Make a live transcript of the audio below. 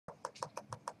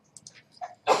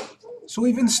So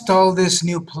we've installed this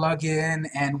new plugin,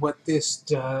 and what this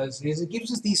does is it gives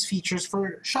us these features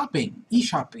for shopping,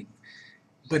 e-shopping.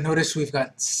 But notice we've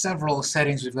got several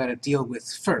settings we've got to deal with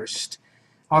first.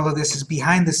 All of this is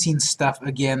behind the scenes stuff,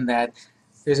 again, that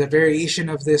there's a variation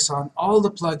of this on all the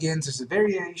plugins, there's a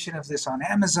variation of this on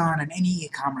Amazon and any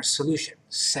e-commerce solution.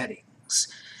 Settings.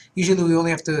 Usually we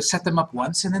only have to set them up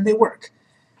once and then they work.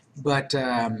 But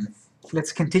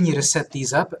let's continue to set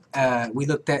these up. We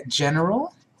looked at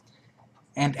General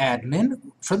and Admin.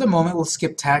 For the moment, we'll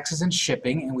skip taxes and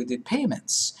shipping, and we did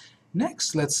payments.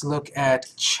 Next, let's look at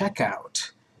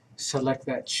Checkout. Select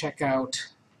that Checkout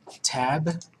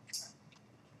tab.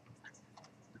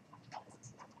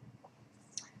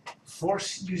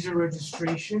 Force user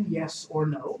registration, yes or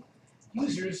no.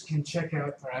 Users can check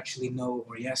out, or actually no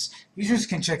or yes. Users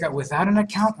can check out without an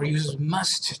account, or users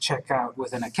must check out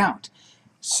with an account.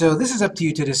 So this is up to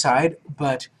you to decide,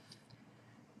 but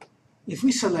if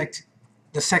we select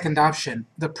the second option,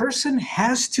 the person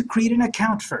has to create an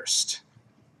account first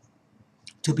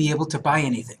to be able to buy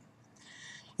anything.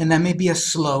 And that may be a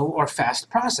slow or fast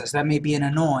process. That may be an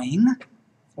annoying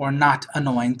or not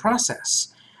annoying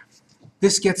process.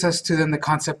 This gets us to then the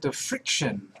concept of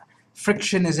friction.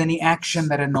 Friction is any action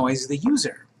that annoys the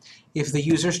user. If the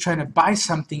user's trying to buy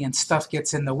something and stuff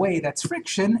gets in the way, that's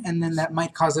friction, and then that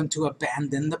might cause them to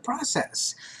abandon the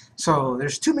process. So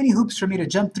there's too many hoops for me to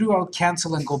jump through, I'll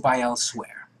cancel and go buy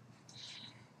elsewhere.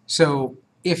 So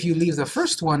if you leave the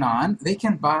first one on, they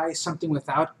can buy something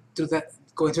without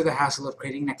going through the hassle of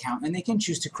creating an account, and they can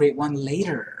choose to create one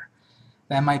later.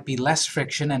 That might be less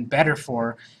friction and better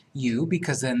for you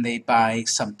because then they buy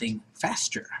something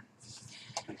faster.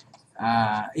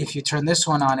 If you turn this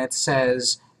one on, it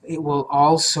says it will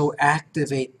also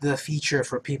activate the feature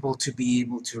for people to be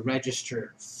able to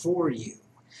register for you.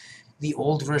 The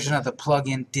old version of the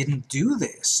plugin didn't do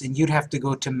this, and you'd have to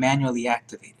go to manually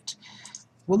activate it.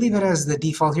 We'll leave it as the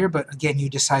default here, but again, you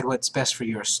decide what's best for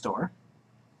your store.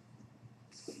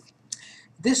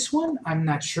 This one, I'm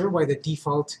not sure why the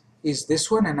default is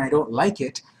this one, and I don't like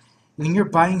it. When you're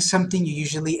buying something, you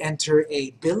usually enter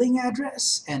a billing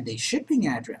address and a shipping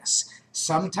address.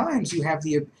 Sometimes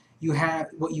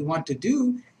what you want to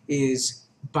do is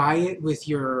buy it with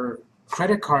your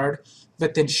credit card,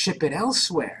 but then ship it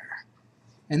elsewhere.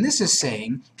 And this is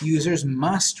saying users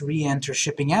must re-enter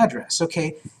shipping address.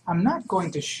 Okay, I'm not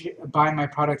going to buy my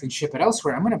product and ship it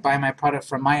elsewhere. I'm going to buy my product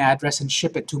from my address and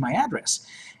ship it to my address.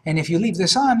 And if you leave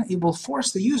this on, it will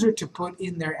force the user to put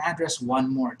in their address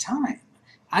one more time.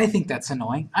 I think that's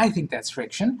annoying. I think that's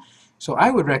friction. So I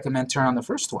would recommend turn on the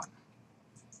first one.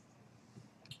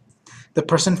 The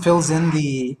person fills in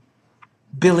the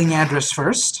billing address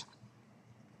first,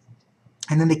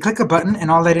 and then they click a button, and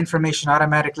all that information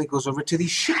automatically goes over to the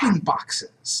shipping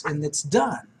boxes, and it's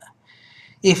done.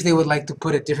 If they would like to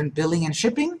put a different billing and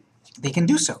shipping, they can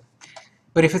do so.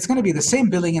 But if it's going to be the same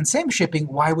billing and same shipping,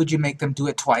 why would you make them do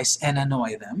it twice and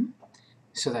annoy them?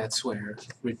 So that's where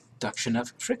reduction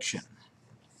of friction.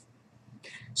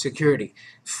 Security.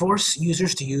 Force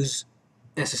users to use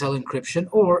SSL encryption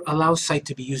or allow site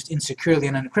to be used insecurely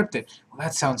and unencrypted. Well,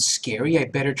 that sounds scary. I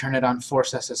better turn it on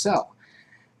Force SSL.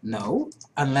 No,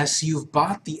 unless you've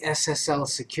bought the SSL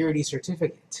security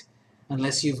certificate.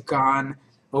 Unless you've gone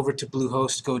over to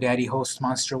Bluehost, GoDaddy,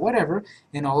 HostMonster, whatever,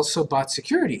 and also bought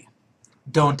security.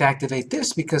 Don't activate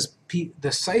this because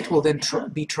the site will then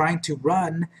be trying to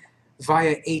run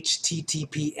via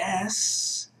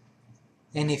HTTPS,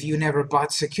 and if you never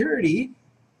bought security,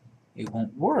 it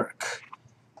won't work.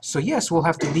 So yes, we'll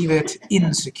have to leave it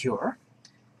insecure.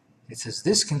 It says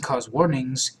this can cause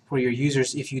warnings for your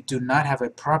users if you do not have a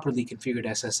properly configured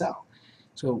SSL.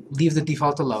 So leave the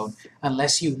default alone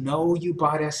unless you know you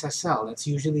bought SSL. That's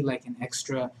usually like an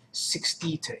extra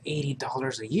 $60 to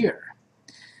 $80 a year.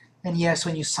 And yes,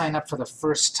 when you sign up for the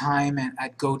first time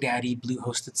at GoDaddy,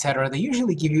 Bluehost, etc., they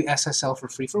usually give you SSL for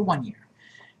free for 1 year.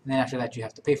 And then after that, you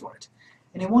have to pay for it.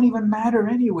 And it won't even matter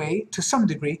anyway, to some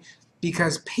degree,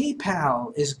 because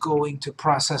PayPal is going to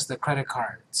process the credit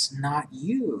cards, not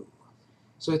you.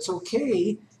 So it's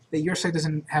okay that your site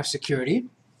doesn't have security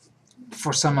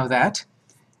for some of that,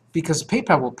 because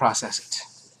PayPal will process it.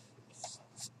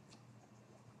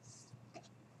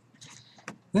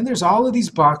 Then there's all of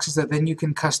these boxes that then you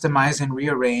can customize and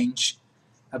rearrange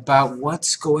about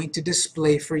what's going to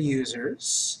display for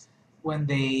users when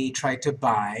they try to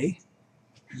buy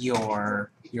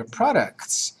your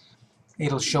products.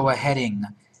 It'll show a heading,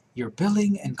 your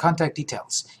billing and contact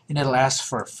details, and it'll ask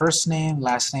for first name,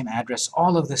 last name, address,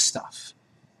 all of this stuff.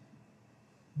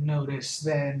 Notice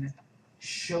then,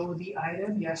 show the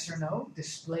item, yes or no,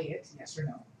 display it, yes or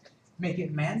no. Make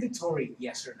it mandatory,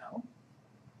 yes or no.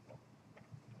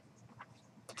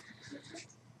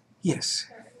 Yes.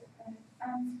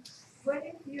 What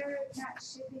if you're not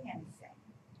shipping anything?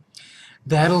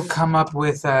 That'll come up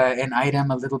with an item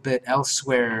a little bit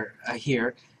elsewhere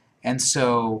here, and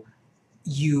so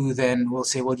you then will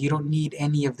say, well, you don't need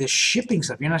any of this shipping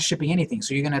stuff. You're not shipping anything,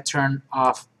 so you're going to turn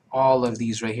off all of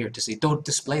these right here to say, don't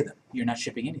display them. You're not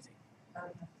shipping anything.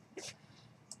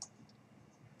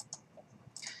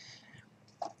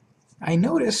 I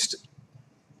noticed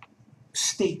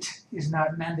state is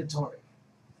not mandatory.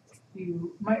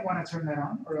 You might want to turn that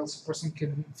on, or else a person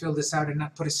can fill this out and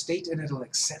not put a state, and it'll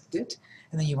accept it,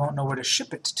 and then you won't know where to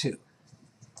ship it to.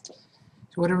 So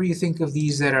whatever you think of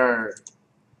these that are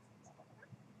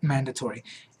mandatory.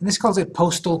 And this calls it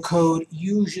postal code.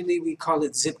 Usually we call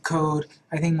it zip code.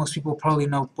 I think most people probably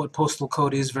know what postal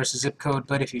code is versus zip code,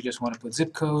 but if you just want to put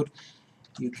zip code,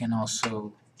 you can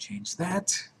also change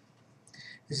that.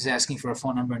 This is asking for a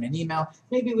phone number and an email.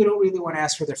 Maybe we don't really want to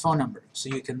ask for their phone number, so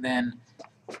you can then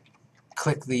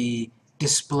click the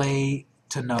display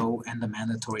to know and the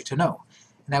mandatory to know.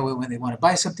 And that way when they want to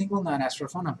buy something, we'll not ask for a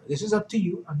phone number. This is up to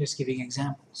you. I'm just giving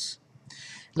examples.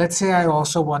 Let's say I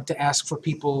also want to ask for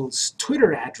people's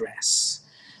Twitter address.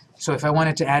 So if I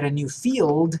wanted to add a new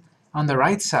field on the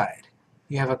right side,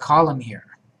 you have a column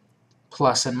here,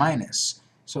 plus and minus.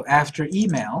 So after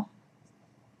email,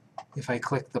 if I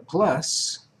click the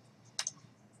plus,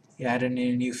 you add in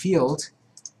a new field,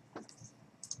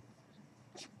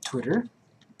 Twitter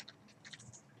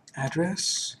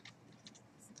address,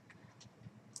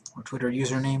 or Twitter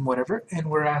username, whatever, and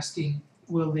we're asking,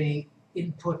 will they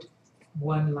input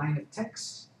one line of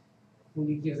text? Will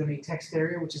you give them a text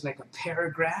area, which is like a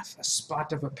paragraph, a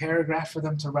spot of a paragraph for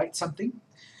them to write something?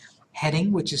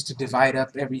 Heading, which is to divide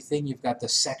up everything. You've got the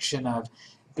section of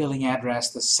billing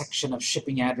address, the section of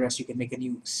shipping address. You can make a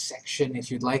new section if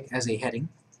you'd like as a heading.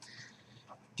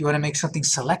 Do you want to make something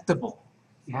selectable?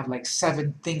 You have like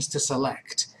 7 things to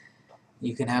select.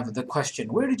 You can have the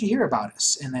question, where did you hear about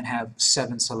us? And then have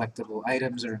 7 selectable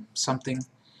items or something.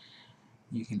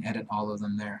 You can edit all of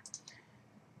them there.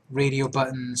 Radio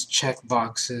buttons, check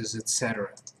boxes,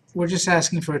 etc. We're just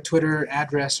asking for a Twitter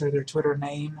address or their Twitter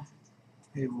name.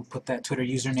 Maybe we'll put that Twitter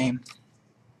username.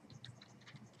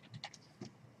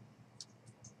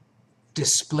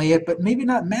 Display it, but maybe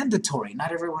not mandatory.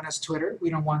 Not everyone has Twitter. We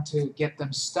don't want to get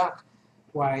them stuck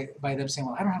by them saying,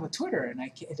 well, I don't have a Twitter, and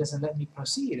it doesn't let me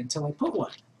proceed until I put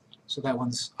one. So that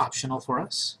one's optional for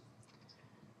us.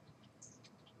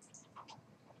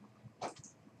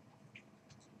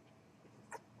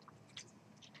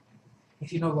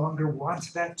 If you no longer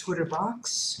want that Twitter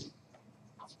box,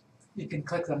 you can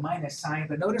click the minus sign,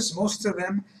 but notice most of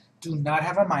them do not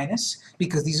have a minus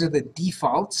because these are the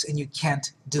defaults and you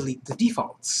can't delete the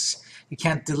defaults. You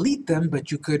can't delete them,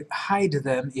 but you could hide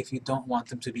them if you don't want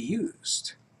them to be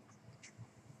used.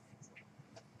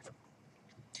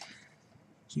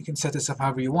 So you can set this up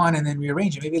however you want and then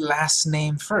rearrange it. Maybe last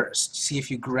name first. See if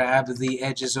you grab the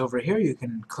edges over here, you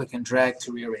can click and drag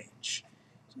to rearrange.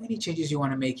 So any changes you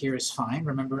want to make here is fine.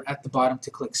 Remember at the bottom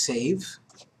to click Save.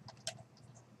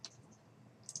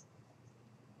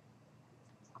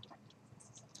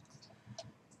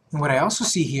 And what I also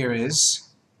see here is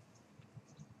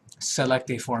select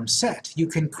a form set. You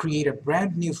can create a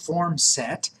brand new form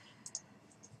set,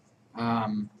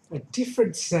 a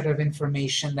different set of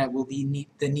information that will be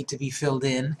need to be filled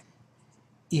in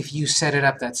if you set it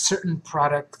up that certain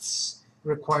products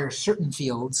require certain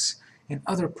fields and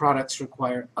other products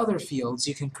require other fields.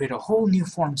 You can create a whole new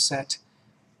form set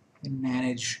and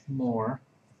manage more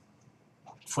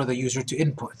for the user to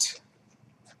input.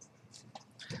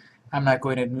 I'm not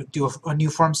going to do a new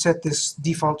form set. This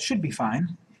default should be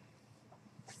fine.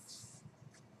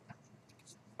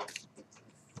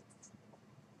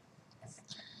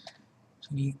 So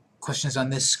any questions on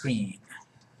this screen?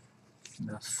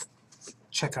 The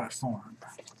checkout form.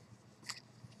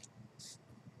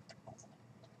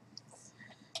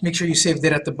 Make sure you saved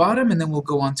it at the bottom, and then we'll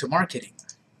go on to marketing.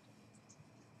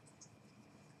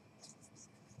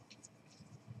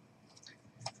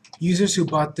 Users who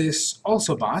bought this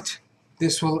also bought.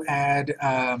 This will add,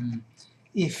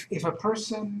 if a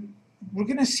person, we're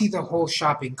going to see the whole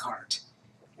shopping cart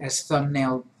as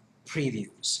thumbnail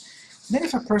previews. And then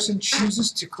if a person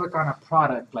chooses to click on a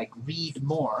product like read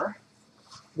more,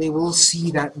 they will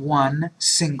see that one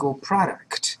single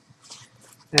product.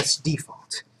 That's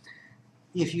default.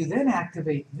 If you then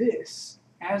activate this,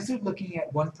 as they're looking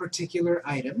at one particular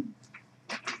item,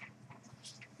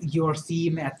 your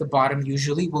theme at the bottom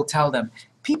usually will tell them,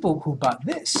 people who bought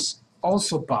this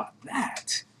also bought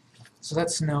that. So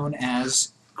that's known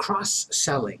as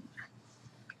cross-selling.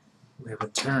 We have a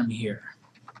term here.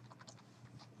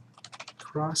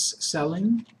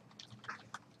 Cross-selling.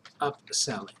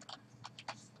 upselling.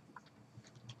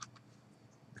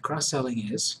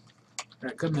 Cross-selling is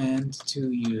recommend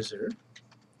to user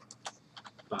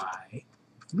buy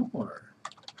more.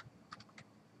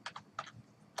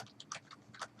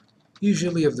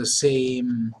 Usually of the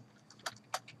same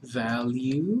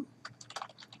value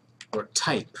or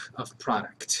type of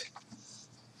product.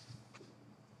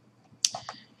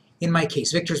 In my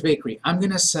case, Victor's Bakery, I'm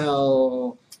going to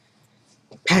sell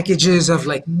packages of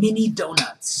like mini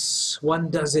donuts, 1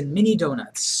 dozen mini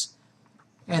donuts.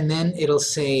 And then it'll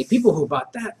say, people who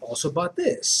bought that also bought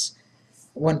this.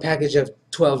 1 package of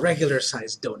 12 regular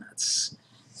sized donuts.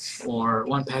 Or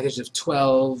 1 package of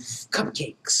 12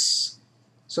 cupcakes.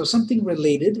 So something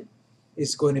related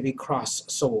is going to be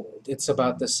cross-sold. It's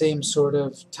about the same sort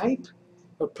of type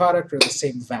of product or the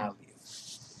same value.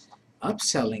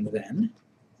 Upselling then,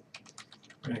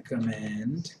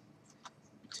 recommend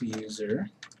to user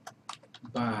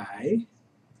buy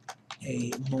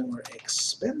a more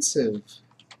expensive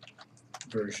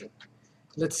version.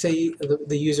 Let's say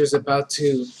the user's about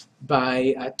to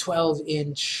buy a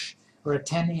 12-inch or a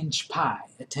 10-inch pie,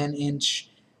 a 10-inch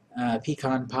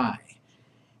pecan pie.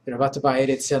 They're about to buy it.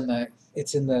 It's in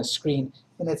the screen,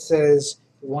 and it says,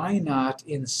 "Why not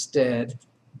instead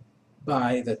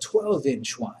buy the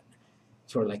 12-inch one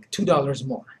for like $2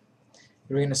 more?"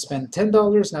 They're going to spend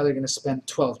 $10. Now they're going to spend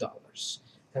 $12.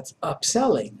 That's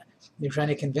upselling. You're trying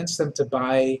to convince them to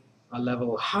buy a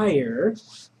level higher.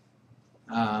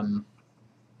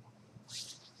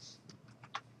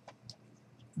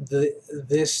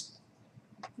 This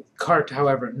cart,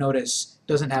 however, notice,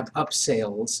 doesn't have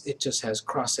upsales, it just has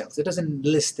cross-sales. It doesn't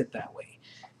list it that way,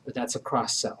 but that's a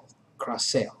cross-sell,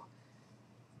 cross-sale.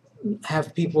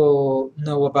 Have people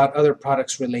know about other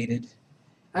products related?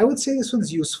 I would say this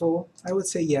one's useful. I would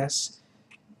say yes.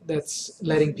 That's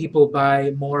letting people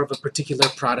buy more of a particular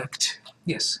product.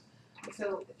 Yes?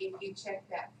 So if you check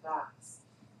that box,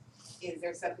 is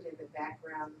there something in the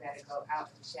background that'll go out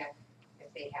and check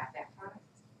if they have that product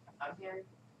on here?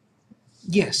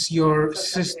 Yes, your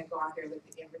So something that go out there with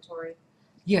the inventory?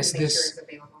 yes, to make sure it's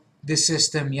available? this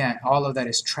system, yeah, all of that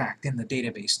is tracked in the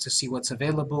database to see what's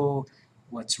available,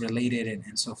 what's related,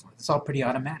 and so forth. It's all pretty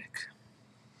automatic.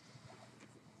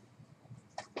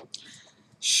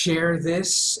 Share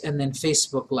this, and then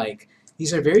Facebook like.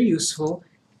 These are very useful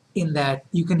in that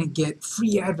you can get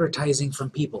free advertising from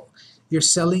people. You're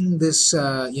selling this,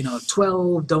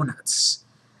 12 donuts,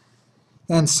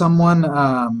 and someone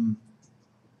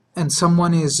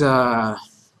is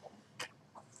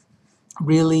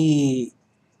really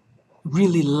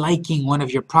liking one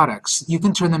of your products. You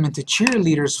can turn them into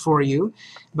cheerleaders for you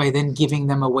by then giving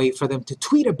them a way for them to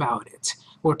tweet about it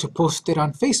or to post it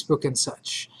on Facebook and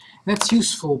such. That's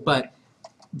useful, but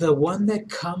the one that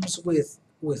comes with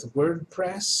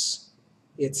WordPress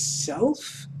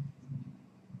itself,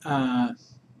 part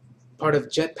of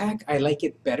Jetpack, I like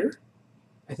it better.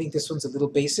 I think this one's a little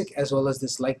basic, as well as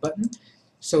this like button.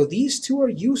 So these two are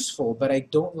useful, but I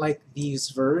don't like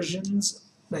these versions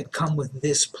that come with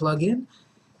this plugin.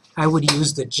 I would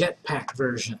use the Jetpack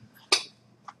version.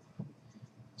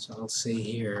 So I'll say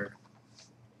here,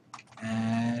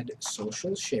 add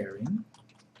social sharing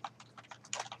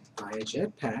by a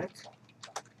Jetpack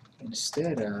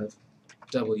instead of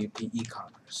WP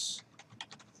e-commerce.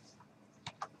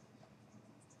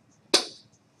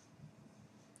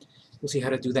 We'll see how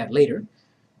to do that later.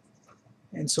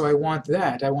 And so I want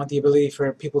that. I want the ability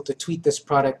for people to tweet this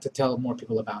product to tell more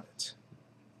people about it.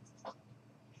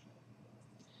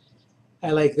 I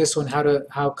like this one,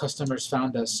 how customers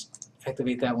found us.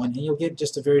 Activate that one, and you'll get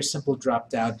just a very simple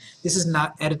drop down. This is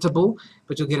not editable,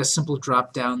 but you'll get a simple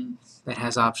drop down that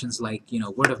has options like,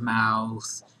 word of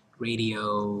mouth,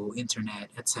 radio,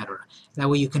 internet, etc. That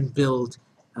way you can build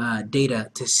data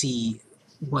to see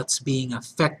what's being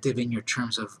effective in your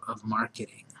terms of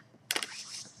marketing.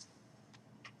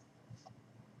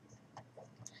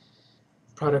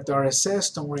 Product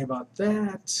RSS, don't worry about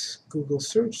that. Google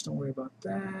search, don't worry about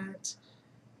that.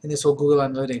 And this whole Google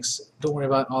Analytics, don't worry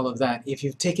about all of that. If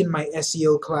you've taken my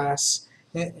SEO class,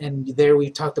 and there we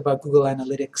talked about Google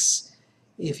Analytics,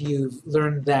 if you've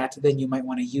learned that, then you might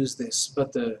want to use this.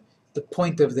 But the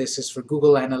point of this is for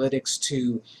Google Analytics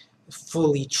to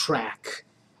fully track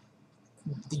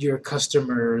your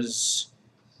customers'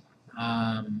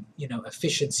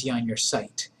 efficiency on your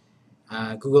site.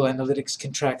 Google Analytics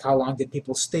can track how long did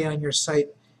people stay on your site,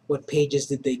 what pages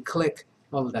did they click,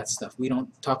 all of that stuff. We don't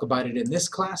talk about it in this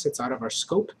class, it's out of our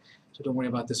scope, so don't worry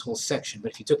about this whole section.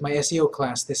 But if you took my SEO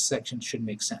class, this section should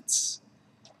make sense.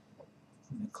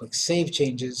 I'm going to click Save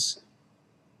Changes.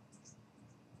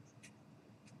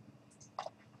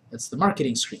 That's the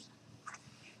marketing screen.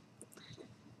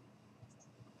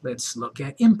 Let's look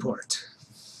at import.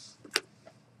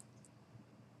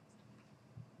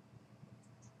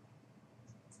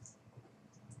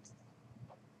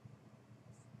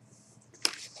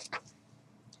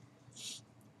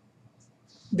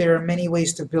 There are many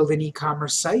ways to build an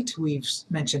e-commerce site. We've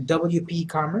mentioned WP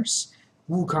Commerce,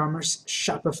 WooCommerce,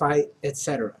 Shopify,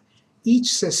 etc.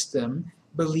 Each system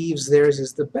believes theirs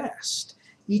is the best.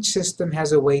 Each system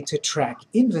has a way to track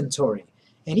inventory,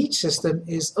 and each system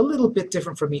is a little bit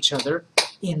different from each other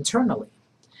internally.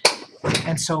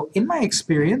 And so in my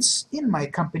experience, in my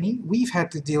company, we've had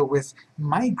to deal with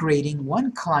migrating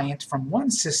one client from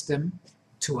one system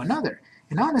to another.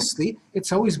 And honestly,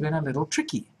 it's always been a little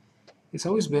tricky. It's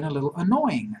always been a little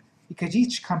annoying because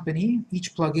each company,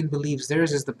 each plugin believes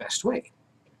theirs is the best way.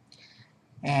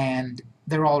 And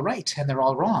they're all right and they're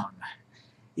all wrong.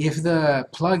 If the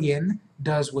plugin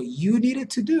does what you need it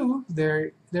to do,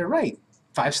 they're right,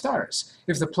 5 stars.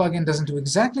 If the plugin doesn't do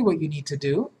exactly what you need to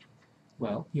do,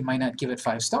 well, you might not give it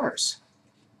 5 stars.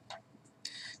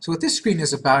 So what this screen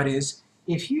is about is,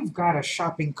 if you've got a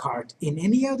shopping cart in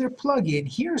any other plugin,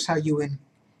 here's how you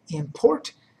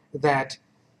import that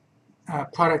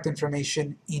product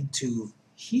information into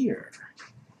here.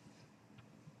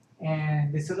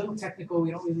 And it's a little technical,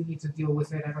 we don't really need to deal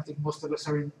with it. I don't think most of us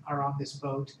are on this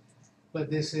boat. But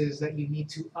this is that you need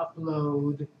to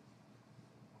upload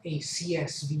a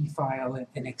CSV file,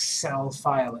 an Excel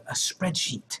file, a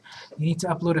spreadsheet. You need to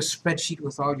upload a spreadsheet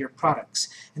with all your products.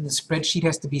 And the spreadsheet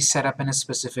has to be set up in a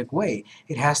specific way.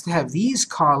 It has to have these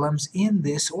columns in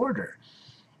this order.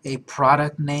 A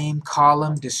product name,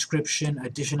 column, description,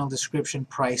 additional description,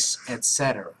 price,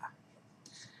 etc.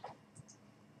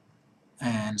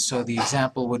 And so the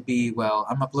example would be, well,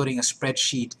 I'm uploading a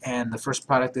spreadsheet and the first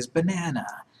product is banana.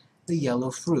 The yellow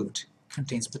fruit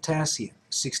contains potassium,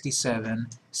 67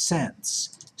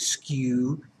 cents.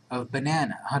 SKU of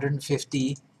banana,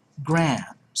 150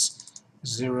 grams.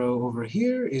 0 over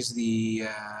here is the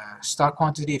stock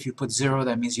quantity. If you put 0,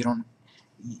 that means you're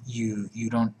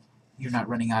not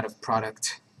running out of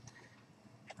product.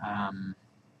 And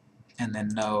then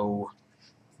no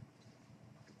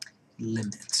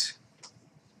limit.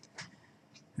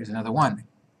 Here's another one.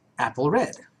 Apple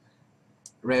red.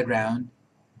 Red, round,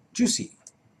 juicy.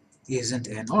 Isn't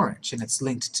an orange, and it's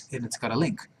linked, and it's got a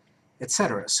link,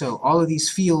 etc. So all of these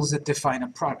fields that define a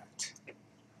product.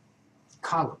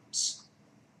 Columns.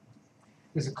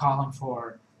 There's a column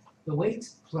for the weight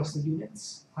plus the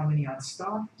units. How many on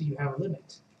stock? Do you have a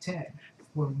limit? 10.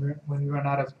 When we run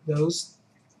out of those,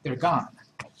 they're gone.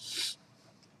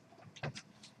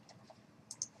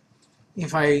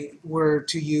 If I were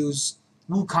to use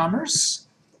WooCommerce,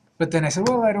 but then I said,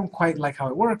 well, I don't quite like how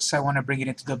it works, I want to bring it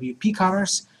into WP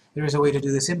Commerce, there is a way to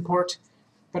do this import,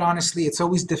 but honestly, it's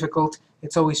always difficult,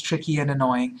 it's always tricky and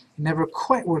annoying, it never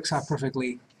quite works out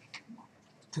perfectly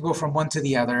to go from one to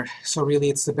the other, so really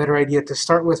it's the better idea to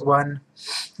start with one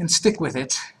and stick with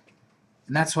it.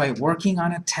 And that's why working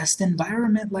on a test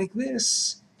environment like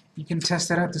this, you can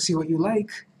test it out to see what you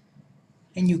like.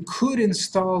 And you could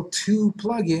install 2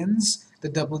 plugins, the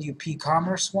WP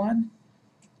Commerce one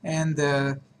and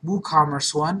the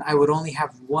WooCommerce one. I would only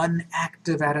have one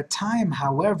active at a time,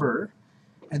 however,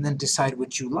 and then decide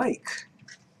what you like.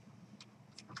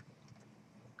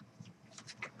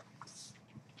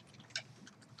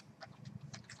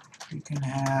 You can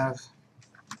have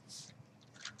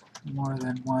more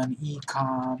than one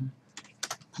ecom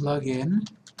plugin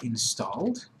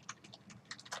installed,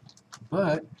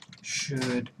 but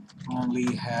should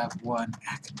only have one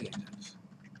active.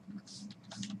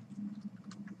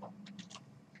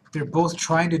 They're both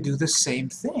trying to do the same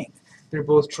thing. They're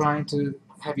both trying to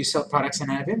have you sell products and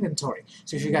have inventory.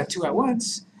 So if you got 2 at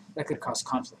once, that could cause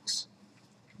conflicts.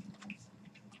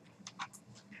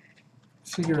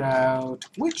 Figure out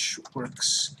which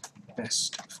works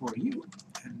best for you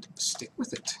and stick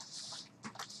with it.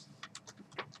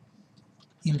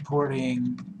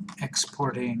 Importing,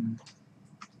 exporting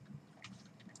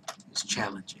is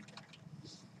challenging.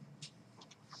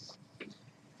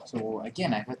 So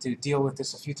again, I've had to deal with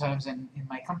this a few times in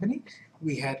my company.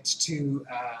 We had to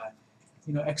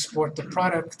export the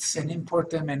products and import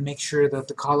them and make sure that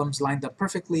the columns lined up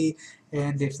perfectly,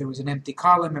 and if there was an empty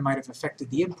column it might have affected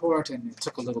the import, and it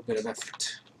took a little bit of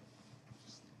effort.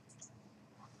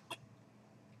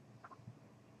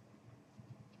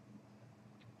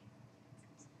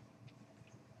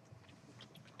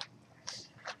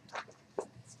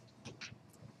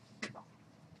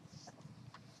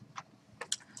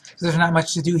 So there's not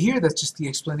much to do here, that's just the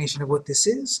explanation of what this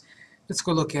is. Let's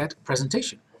go look at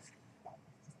presentation.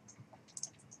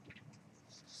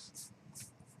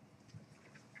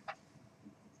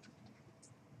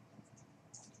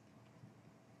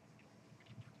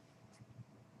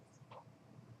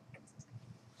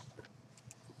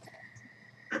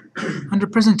 Under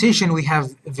presentation, we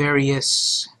have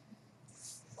various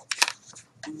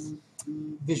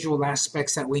visual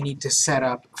aspects that we need to set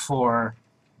up for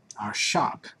our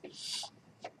shop.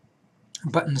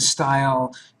 Button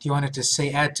style, do you want it to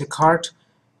say add to cart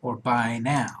or buy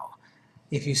now?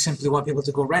 If you simply want people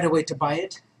to go right away to buy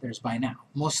it, there's buy now.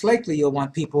 Most likely you'll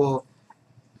want people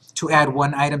to add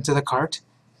one item to the cart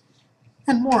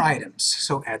and more items,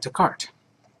 so add to cart.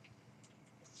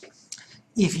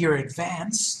 If you're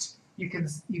advanced, you can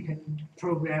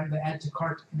program the add to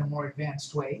cart in a more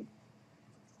advanced way.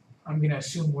 I'm going to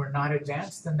assume we're not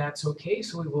advanced, then that's okay,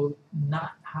 so we will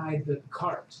not hide the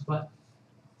cart, but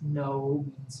no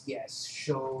means yes,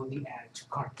 show the add to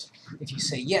cart. If you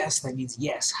say yes, that means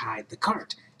yes, hide the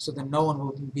cart. So then no one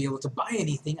will be able to buy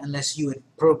anything unless you had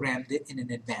programmed it in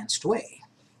an advanced way.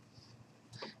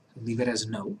 Leave it as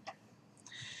no.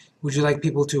 Would you like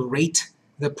people to rate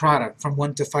the product from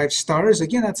 1 to 5 stars?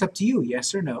 Again, that's up to you,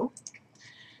 yes or no.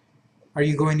 Are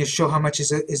you going to show how much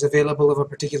is available of a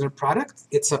particular product?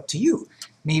 It's up to you.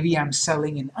 Maybe I'm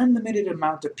selling an unlimited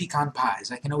amount of pecan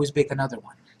pies. I can always bake another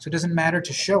one. So it doesn't matter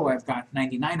to show I've got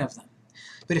 99 of them.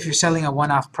 But if you're selling a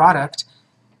one-off product,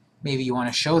 maybe you want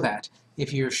to show that.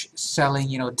 If you're selling,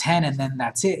 10 and then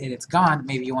that's it and it's gone,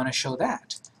 maybe you want to show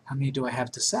that. How many do I have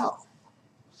to sell?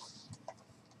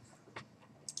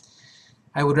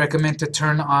 I would recommend to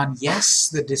turn on yes,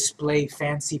 the display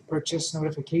fancy purchase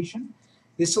notification.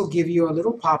 This will give you a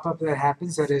little pop-up that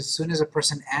happens that as soon as a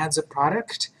person adds a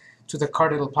product to the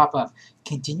cart, it'll pop up.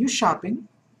 Continue shopping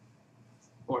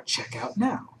or check out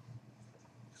now.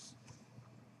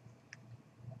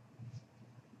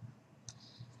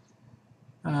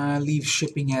 Leave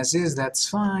shipping as is, that's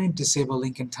fine. Disable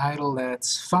link and title,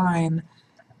 that's fine.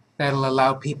 That'll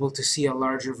allow people to see a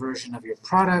larger version of your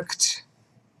product.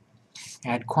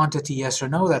 Add quantity, yes or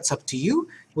no, that's up to you.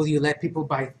 Will you let people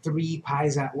buy 3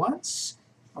 pies at once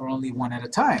or only 1 at a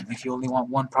time? If you only want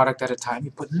 1 product at a time,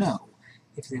 you put no.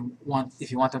 If you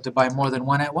want them to buy more than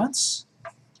 1 at once,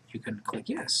 you can click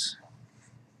yes.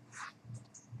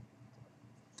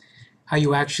 How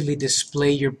you actually display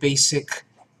your basic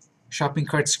shopping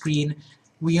cart screen,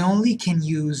 we only can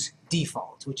use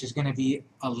default, which is going to be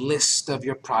a list of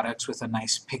your products with a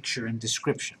nice picture and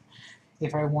description.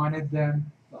 If I wanted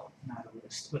them, well, not a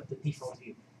list, but the default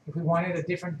view. If we wanted a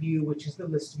different view, which is the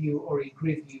list view or a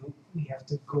grid view, we have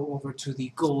to go over to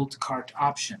the gold cart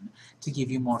option to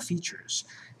give you more features.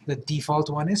 The default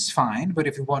one is fine, but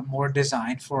if we want more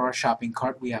design for our shopping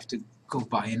cart, we have to go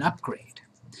buy an upgrade.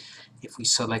 If we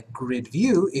select grid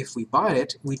view, if we bought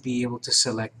it, we'd be able to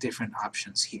select different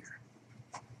options here.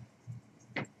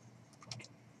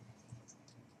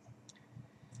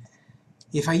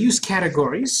 If I use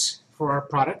categories for our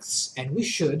products, and we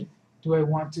should, do I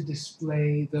want to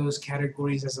display those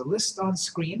categories as a list on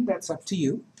screen? That's up to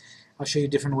you. I'll show you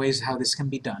different ways how this can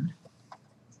be done.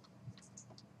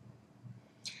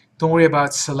 Don't worry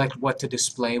about select what to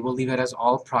display. We'll leave it as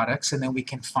all products, and then we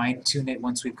can fine-tune it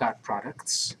once we've got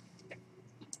products.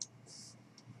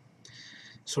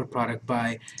 Sort product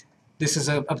by. This is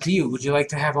up to you. Would you like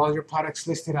to have all your products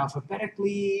listed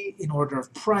alphabetically, in order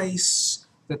of price,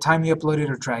 the time you upload it,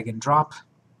 or drag and drop?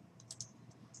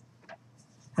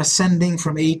 Ascending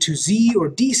from A to Z or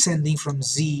descending from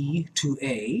Z to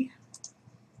A.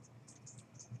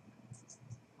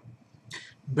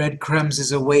 Breadcrumbs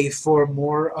is a way for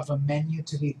more of a menu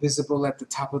to be visible at the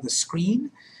top of the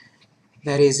screen.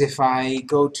 That is, if I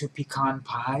go to pecan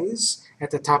pies,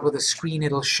 at the top of the screen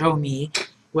it'll show me,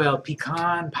 well,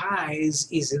 pecan pies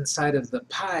is inside of the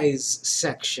pies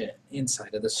section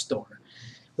inside of the store.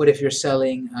 What if you're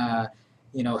selling,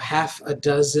 half a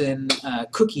dozen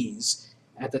cookies?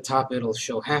 At the top it'll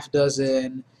show half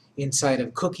dozen inside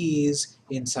of cookies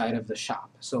inside of the shop.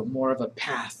 So more of a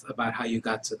path about how you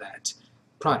got to that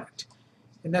product.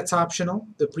 And that's optional.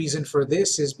 The reason for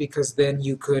this is because then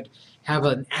you could have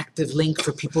an active link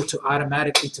for people to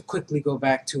automatically, to quickly go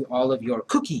back to all of your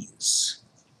cookies.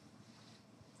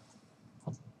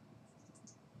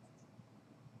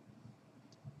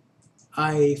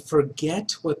 I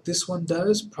forget what this one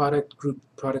does. Product group,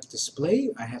 product display.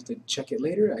 I have to check it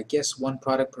later. I guess 1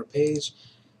 product per page.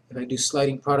 If I do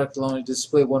sliding product, it'll only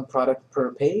display 1 product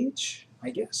per page, I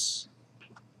guess.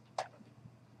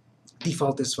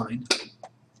 Default is fine.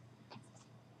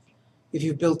 If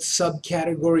you've built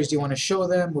subcategories, do you want to show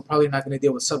them? We're probably not going to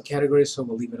deal with subcategories, so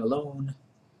we'll leave it alone.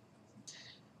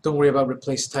 Don't worry about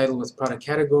replace title with product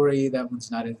category. That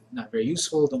one's not very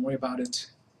useful. Don't worry about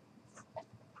it.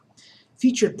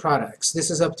 Featured products. This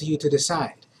is up to you to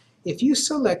decide. If you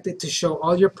select it to show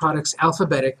all your products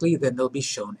alphabetically, then they'll be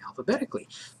shown alphabetically.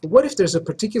 But what if there's a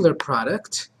particular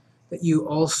product that you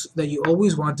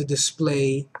always want to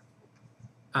display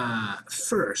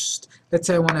first. Let's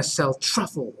say I want to sell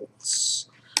truffles.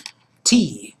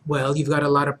 T. Well, you've got a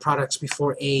lot of products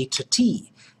before A to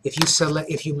T.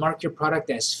 If you mark your product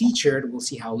as featured, we'll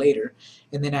see how later,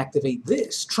 and then activate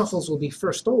this, truffles will be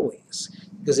first always,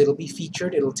 because it'll be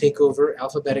featured, it'll take over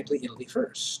alphabetically, it'll be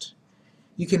first.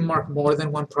 You can mark more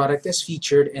than one product as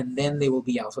featured, and then they will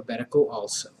be alphabetical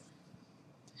also.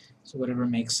 So whatever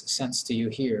makes sense to you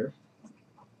here.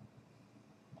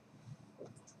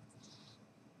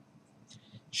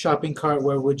 Shopping cart,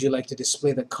 where would you like to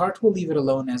display the cart? We'll leave it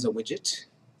alone as a widget.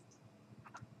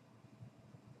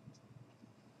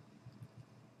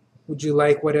 Would you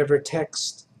like whatever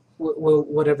text,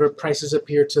 whatever prices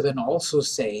appear to then also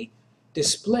say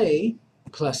display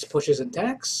plus pushes and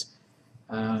tags?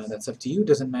 That's up to you,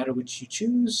 doesn't matter which you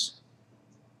choose.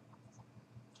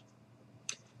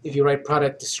 If you write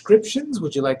product descriptions,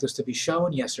 would you like those to be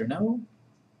shown, yes or no?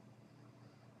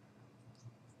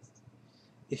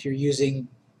 If you're using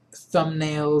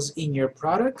thumbnails in your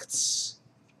products,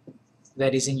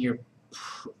 that is in your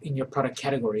product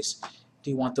categories,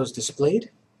 do you want those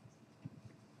displayed?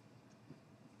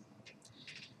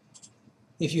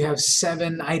 If you have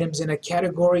 7 items in a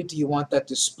category, do you want that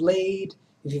displayed?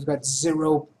 If you've got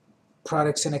 0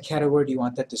 products in a category, do you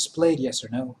want that displayed, yes or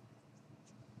no?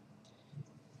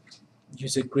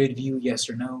 Use a grid view, yes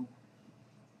or no?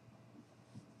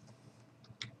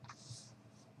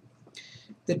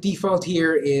 The default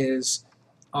here is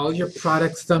all your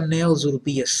product thumbnails will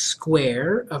be a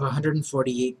square of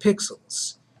 148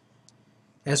 pixels,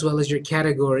 as well as your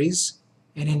categories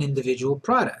and an individual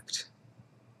product.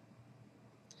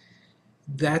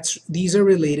 These are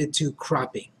related to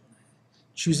cropping.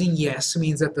 Choosing yes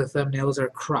means that the thumbnails are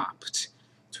cropped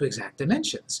to exact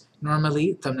dimensions.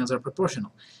 Normally, thumbnails are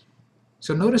proportional.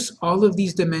 So notice all of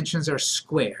these dimensions are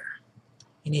square.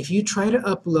 And if you try to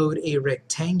upload a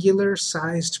rectangular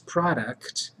sized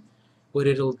product, what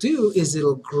it'll do is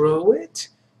it'll grow it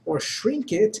or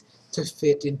shrink it to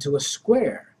fit into a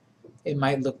square. It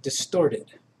might look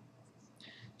distorted.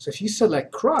 So if you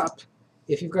select crop,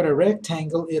 if you've got a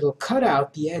rectangle, it'll cut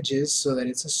out the edges so that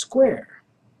it's a square.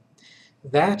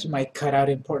 That might cut out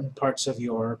important parts of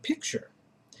your picture.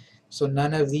 So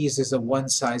none of these is a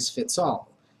one-size-fits-all.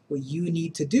 What you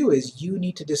need to do is you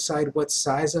need to decide what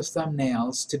size of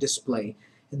thumbnails to display,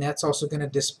 and that's also going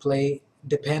to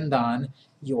depend on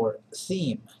your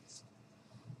theme.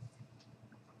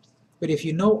 But if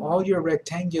you know all your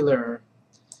rectangular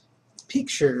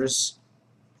pictures,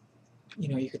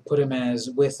 you could put them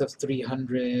as width of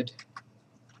 300,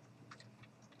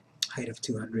 height of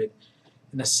 200,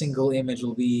 and a single image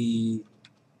will be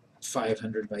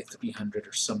 500 by 300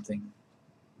 or something.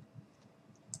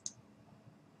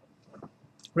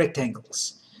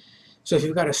 Rectangles. So if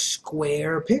you've got a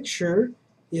square picture,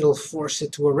 it'll force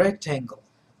it to a rectangle.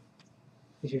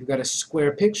 If you've got a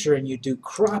square picture and you do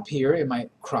crop here, it might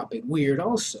crop it weird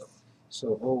also.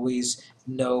 So always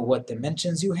know what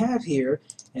dimensions you have here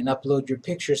and upload your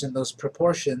pictures in those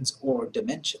proportions or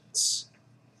dimensions.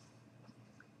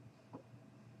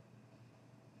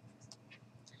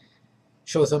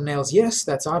 Show thumbnails, yes,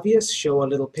 that's obvious. Show a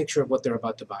little picture of what they're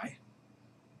about to buy.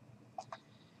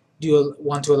 Do you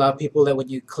want to allow people that when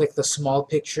you click the small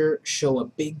picture, show a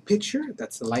big picture?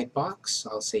 That's the light box.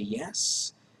 I'll say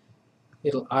yes.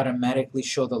 It'll automatically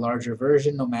show the larger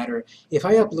version no matter. If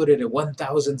I uploaded a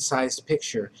 1000 sized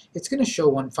picture, it's going to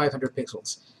show 500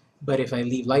 pixels. But if I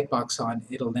leave Lightbox on,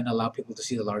 it'll then allow people to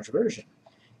see the large version.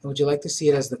 And would you like to see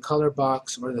it as the color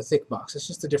box or the thick box? It's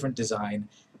just a different design.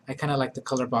 I kind of like the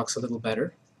color box a little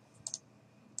better.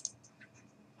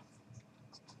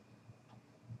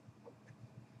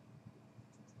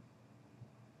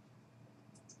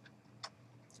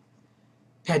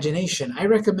 Pagination. I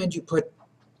recommend you put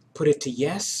it to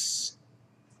yes,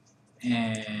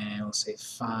 and we'll say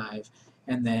 5,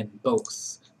 and then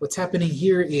both. What's happening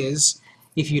here is,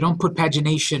 if you don't put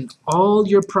pagination, all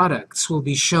your products will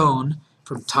be shown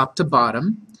from top to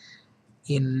bottom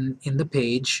in the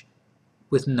page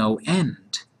with no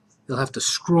end. You'll have to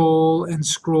scroll and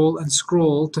scroll and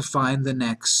scroll to find the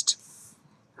next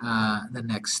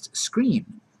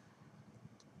screen.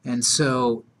 And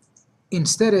so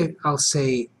instead I'll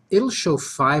say it'll show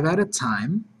 5 at a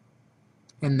time,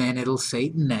 and then it'll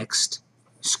say next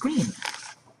screen.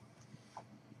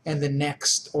 And the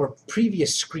next or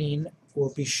previous screen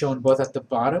will be shown both at the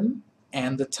bottom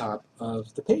and the top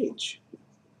of the page.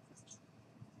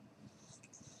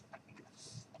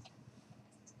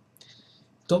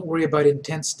 Don't worry about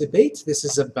intense debate. This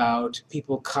is about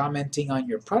people commenting on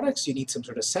your products. You need some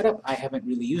sort of setup. I haven't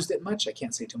really used it much. I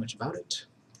can't say too much about it.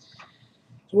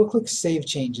 So we'll click Save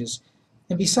Changes.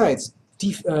 And besides,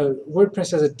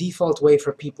 WordPress has a default way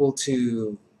for people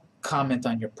to comment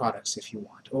on your products if you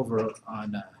want, over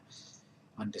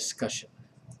on discussion.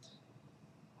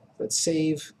 Let's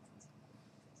save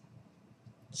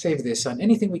this on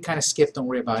anything we kind of skipped, don't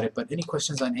worry about it, but any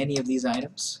questions on any of these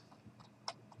items?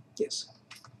 Yes?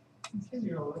 Because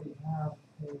you already have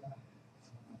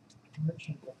a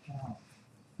merchant account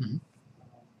Mhm.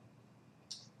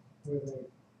 with a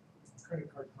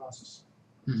credit card processor.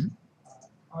 Mhm.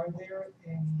 Are there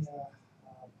any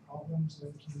problems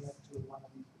linking up to one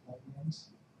of these plugins?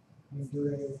 I mean, do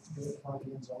the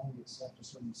plugins only accept a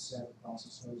certain set of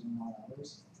processors and not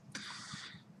others?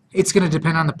 It's going to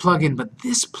depend on the plugin, but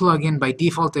this plugin by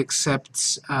default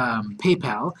accepts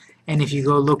PayPal, and if you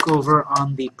go look over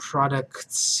on the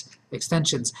product's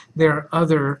extensions, there are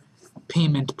other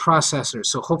payment processors.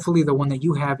 So hopefully the one that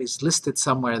you have is listed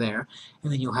somewhere there,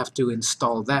 and then you'll have to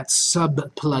install that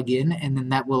sub-plugin, and then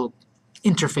that will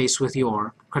interface with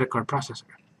your credit card processor,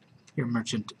 your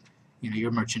merchant,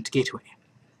 your merchant gateway.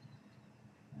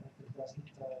 And if it doesn't,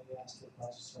 you ask the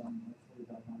processor and hopefully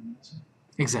that one answer.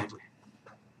 Exactly.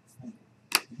 Thank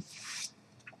you.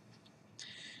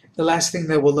 The last thing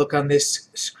that we'll look on this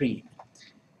screen.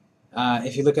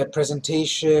 If you look at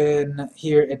presentation,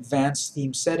 here, advanced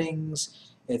theme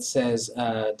settings, it says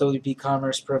WP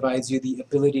Commerce provides you the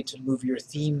ability to move your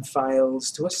theme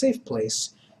files to a safe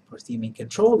place for theming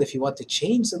control. If you want to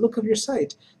change the look of your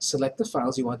site, select the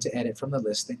files you want to edit from the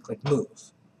list and click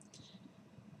Move.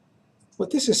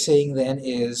 What this is saying then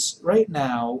is, right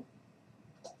now,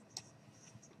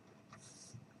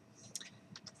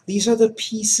 these are the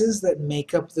pieces that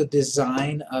make up the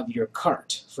design of your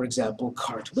cart. For example,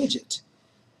 cart widget.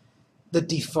 The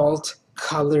default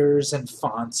colors and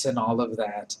fonts and all of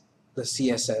that, the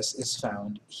CSS is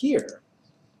found here.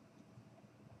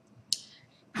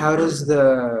 How does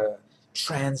the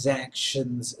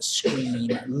transactions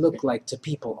screen look like to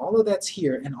people? All of that's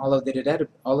here, and all of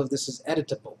this is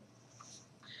editable.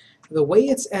 The way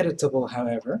it's editable,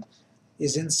 however,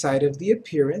 is inside of the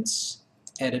Appearance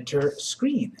Editor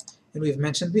screen. And we've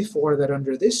mentioned before that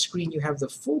under this screen you have the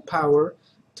full power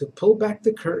to pull back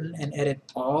the curtain and edit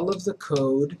all of the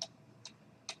code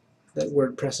that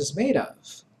WordPress is made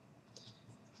of.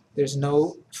 There's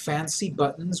no fancy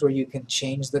buttons where you can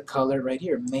change the color right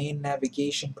here. Main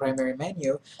navigation primary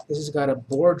menu. This has got a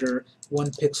border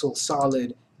 1 pixel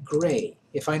solid gray.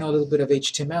 If I know a little bit of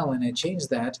HTML and I change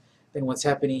that, then what's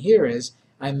happening here is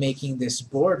I'm making this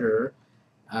border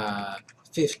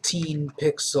 51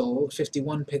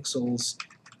 pixels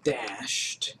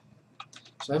dashed.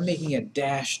 So I'm making a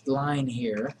dashed line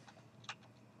here,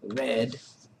 red,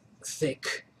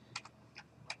 thick,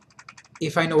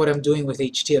 if I know what I'm doing with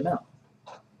HTML.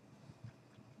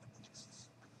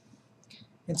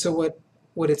 And so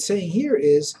what it's saying here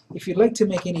is, if you'd like to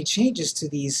make any changes to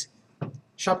these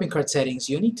shopping cart settings,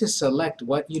 you need to select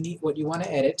what you want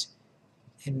to edit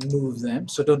and move them.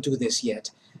 So don't do this yet.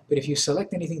 But if you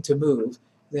select anything to move,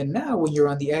 then now when you're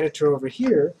on the editor over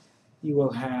here, you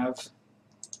will have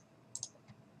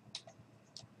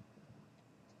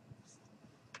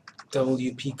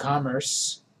WP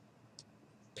Commerce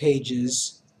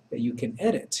pages that you can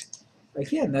edit.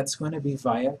 Again, that's going to be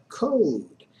via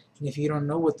code. And if you don't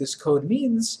know what this code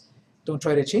means, don't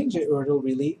try to change it or it'll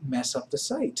really mess up the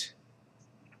site.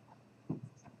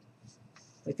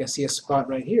 Like I see a spot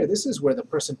right here. This is where the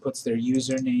person puts their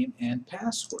username and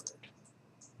password.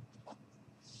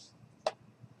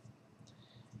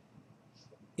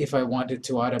 If I wanted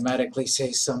to automatically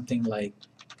say something like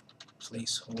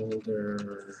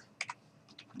placeholder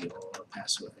your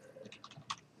password.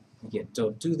 Again,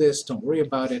 don't do this, don't worry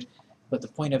about it, but the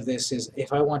point of this is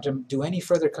if I want to do any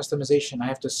further customization, I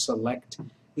have to select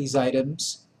these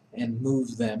items and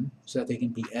move them so that they can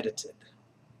be edited.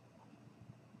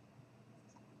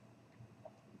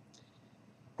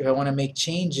 If I want to make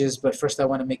changes, but first I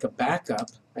want to make a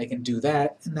backup, I can do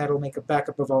that, and that'll make a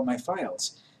backup of all my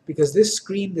files. Because this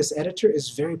screen, this editor, is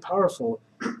very powerful,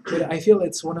 but I feel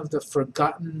it's one of the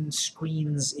forgotten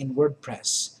screens in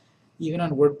WordPress. Even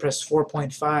on WordPress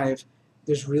 4.5,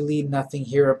 there's really nothing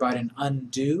here about an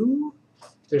undo.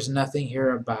 There's nothing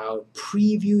here about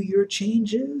preview your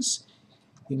changes.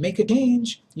 You make a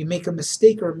change, you make a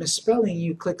mistake or a misspelling,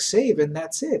 you click save, and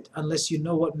that's it. Unless you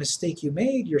know what mistake you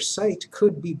made, your site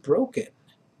could be broken.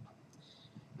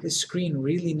 This screen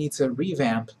really needs a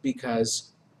revamp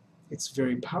because it's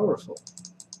very powerful.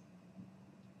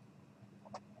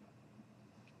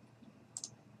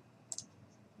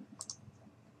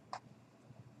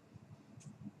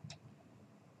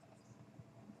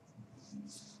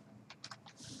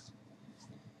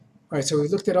 Alright, so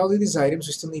we've looked at all of these items.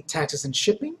 We still need taxes and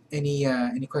shipping.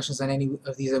 Any questions on any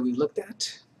of these that we've looked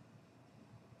at?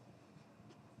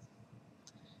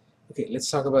 Okay, let's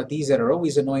talk about these that are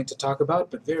always annoying to talk about,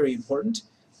 but very important.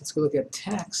 Let's go look at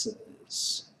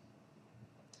taxes.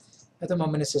 At the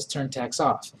moment it says turn tax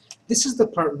off. This is the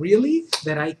part really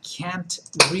that I can't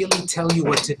really tell you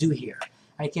what to do here.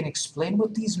 I can explain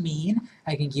what these mean,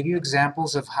 I can give you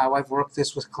examples of how I've worked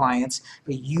this with clients,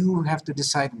 but you have to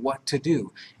decide what to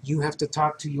do. You have to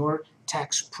talk to your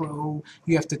tax pro,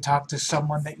 you have to talk to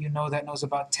someone that you know that knows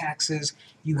about taxes,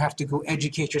 you have to go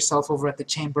educate yourself over at the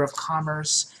Chamber of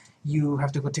Commerce, you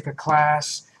have to go take a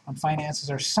class on finances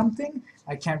or something.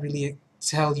 I can't really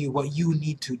tell you what you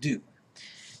need to do.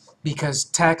 Because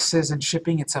taxes and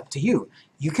shipping, it's up to you.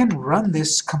 You can run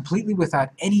this completely without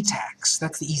any tax.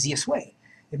 That's the easiest way.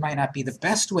 It might not be the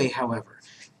best way, however,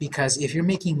 because if you're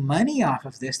making money off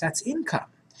of this, that's income.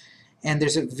 And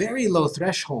there's a very low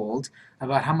threshold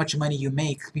about how much money you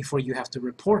make before you have to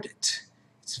report it.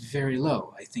 It's very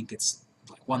low. I think it's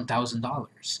like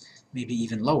 $1,000, maybe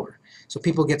even lower. So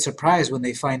people get surprised when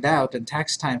they find out in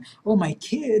tax time, oh, my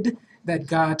kid that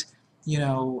got, you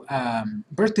know,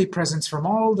 birthday presents from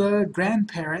all the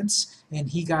grandparents, and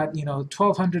he got, you know,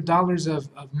 $1,200 of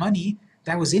money,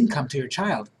 that was income to your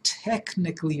child.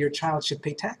 Technically, your child should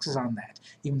pay taxes on that,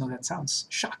 even though that sounds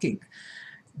shocking.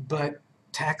 But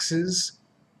taxes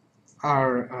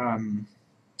are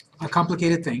a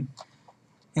complicated thing,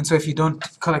 and so if you don't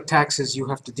collect taxes, you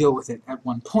have to deal with it at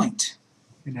one point,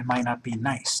 and it might not be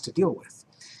nice to deal with.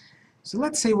 So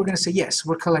let's say we're going to say, yes,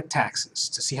 we'll collect taxes.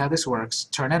 To see how this works,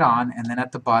 turn it on, and then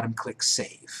at the bottom, click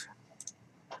Save.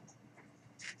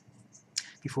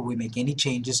 Before we make any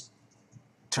changes,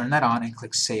 turn that on and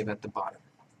click Save at the bottom.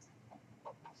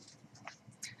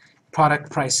 Product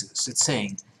prices. It's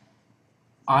saying,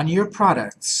 on your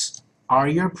products, are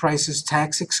your prices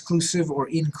tax exclusive or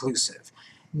inclusive?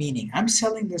 Meaning, I'm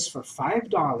selling this for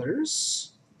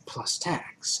 $5 plus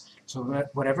tax. So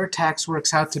whatever tax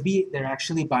works out to be, they're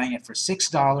actually buying it for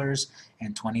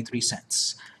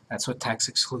 $6.23. That's what tax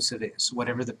exclusive is.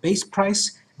 Whatever the base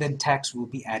price, then tax will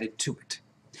be added to it.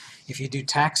 If you do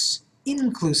tax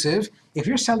inclusive, if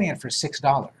you're selling it for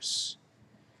 $6,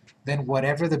 then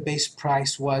whatever the base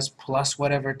price was plus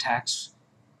whatever tax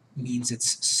means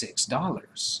it's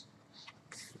 $6.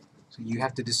 So you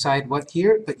have to decide what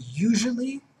here, but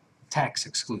usually tax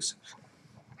exclusive.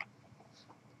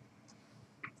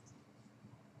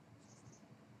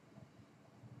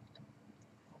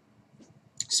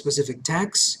 Specific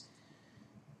tax.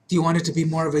 Do you want it to be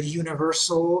more of a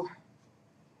universal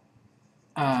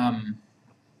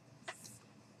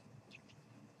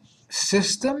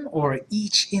system, or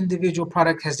each individual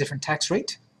product has different tax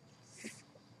rate?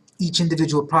 Each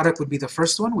individual product would be the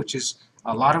first one, which is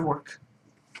a lot of work.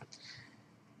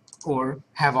 Or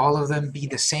have all of them be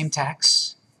the same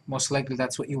tax. Most likely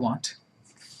that's what you want.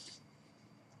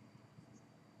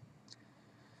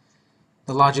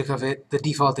 The logic of it, the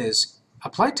default is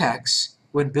apply tax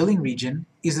when billing region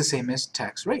is the same as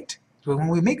tax rate. So when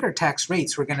we make our tax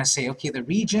rates, we're going to say, okay, the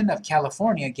region of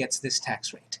California gets this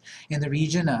tax rate, and the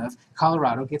region of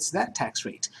Colorado gets that tax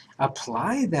rate.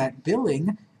 Apply that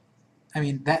billing,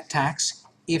 that tax,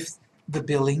 if the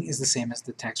billing is the same as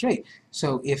the tax rate.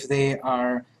 So if they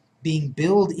are being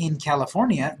billed in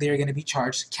California, they are going to be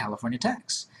charged California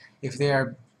tax. If they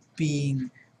are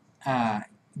being,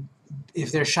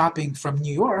 if they're shopping from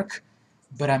New York,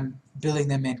 but I'm billing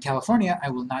them in California, I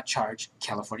will not charge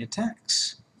California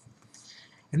tax.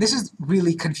 And this is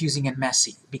really confusing and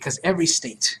messy, because every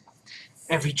state,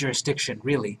 every jurisdiction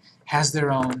really, has their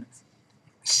own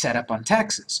setup on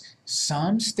taxes.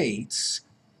 Some states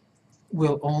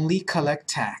will only collect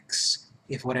tax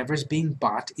if whatever's being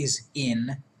bought is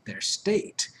in their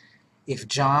state. If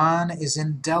John is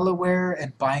in Delaware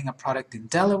and buying a product in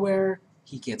Delaware,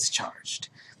 he gets charged.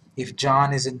 If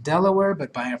John is in Delaware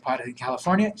but buying a product in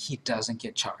California, he doesn't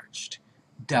get charged.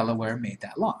 Delaware made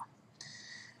that law.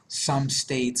 Some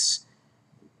states,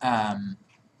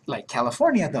 like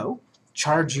California though,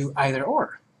 charge you either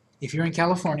or. If you're in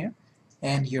California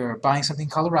and you're buying something in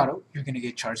Colorado, you're going to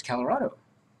get charged Colorado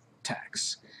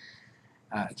tax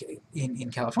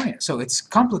in California. So it's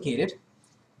complicated.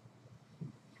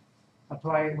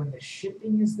 Apply it when the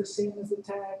shipping is the same as the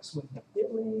tax, when the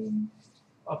billing.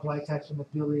 Apply tax when the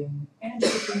billing and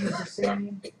shipping is the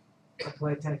same.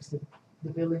 Apply tax to the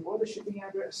billing or the shipping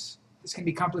address. This can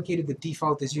be complicated. The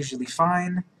default is usually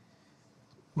fine.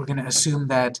 We're going to assume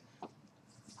that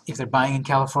if they're buying in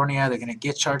California, they're going to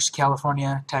get charged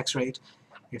California tax rate.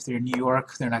 If they're in New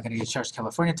York, they're not going to get charged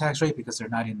California tax rate because they're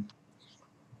not in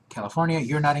California.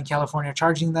 You're not in California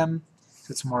charging them. So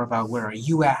It's more about where are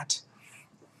you at.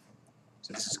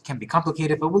 So this can be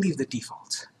complicated, but we'll leave the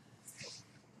default.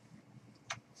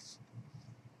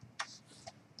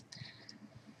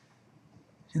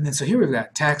 And then so here we've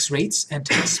got tax rates and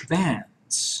tax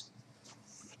bands.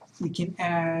 We can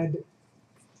add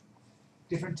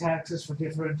different taxes for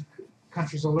different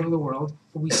countries all over the world,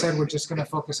 but we said we're just going to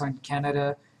focus on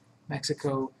Canada,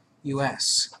 Mexico,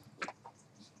 US.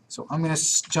 So I'm going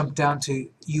to jump down to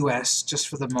US just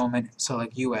for the moment,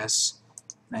 select US,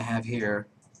 and I have here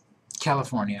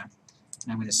California.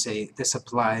 And I'm going to say this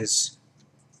applies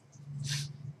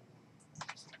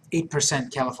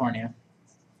 8% California.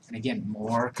 And again,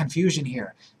 more confusion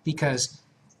here, because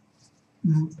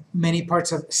many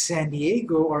parts of San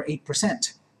Diego are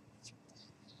 8%.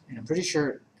 And I'm pretty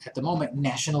sure at the moment,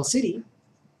 National City,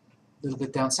 a little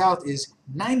bit down south, is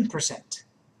 9%.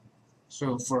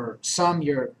 So for some,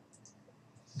 you're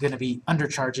going to be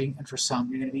undercharging, and for some,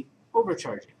 you're going to be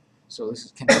overcharging. So this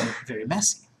can be very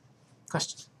messy.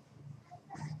 Question?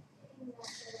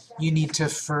 You need to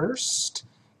first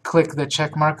click the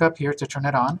check mark up here to turn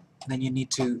it on, and then you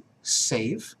need to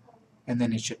save, and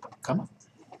then it should come up.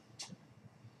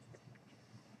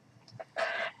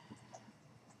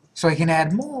 So I can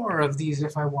add more of these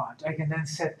if I want. I can then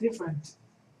set different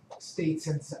states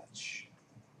and such.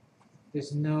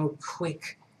 There's no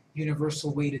quick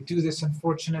universal way to do this,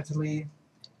 unfortunately.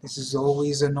 This is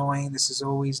always annoying. This is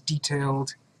always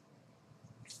detailed.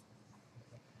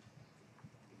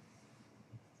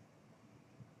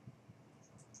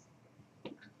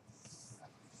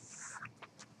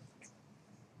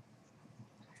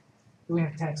 We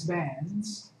have tax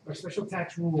bands, or special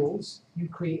tax rules, you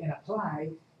create and apply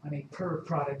on a per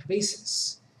product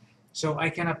basis. So I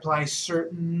can apply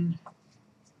certain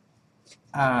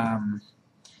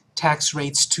tax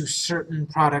rates to certain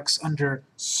products under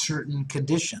certain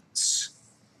conditions.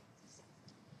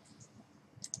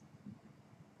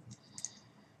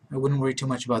 I wouldn't worry too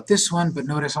much about this one, but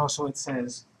notice also it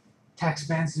says tax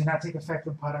bands do not take effect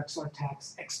when products are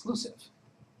tax exclusive.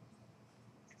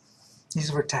 These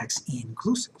are for tax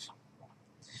inclusive.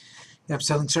 You have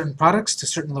selling certain products to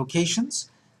certain locations,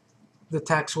 the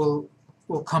tax will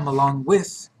come along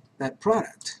with that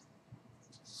product.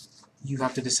 You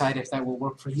have to decide if that will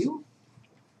work for you.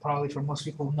 Probably for most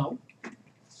people, no.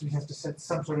 So you have to set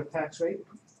some sort of tax rate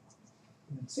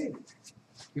and then save it.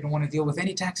 If you don't want to deal with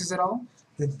any taxes at all,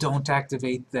 then don't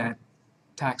activate that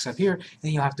tax up here.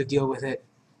 Then you'll have to deal with it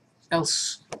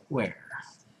elsewhere.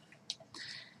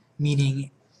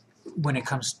 Meaning, when it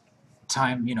comes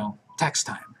time, tax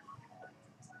time.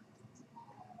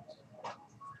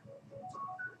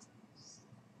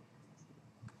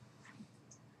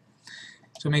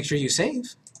 So make sure you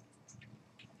save.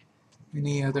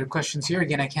 Any other questions here?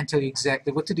 Again, I can't tell you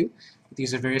exactly what to do, but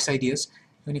these are various ideas.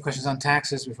 Any questions on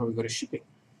taxes before we go to shipping?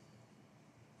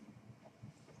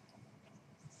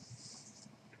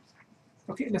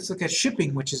 Okay, let's look at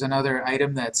shipping, which is another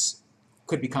item that's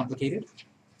could be complicated.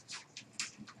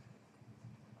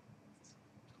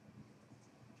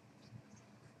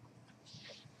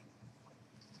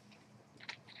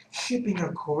 Shipping,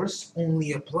 of course,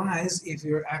 only applies if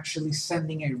you're actually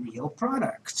sending a real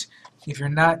product. If you're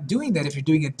not doing that, if you're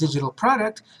doing a digital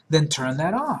product, then turn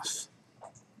that off.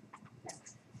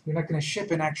 You're not going to ship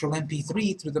an actual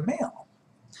MP3 through the mail.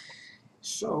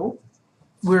 So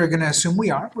we're going to assume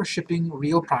we're shipping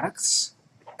real products,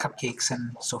 cupcakes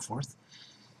and so forth.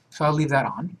 So I'll leave that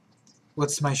on.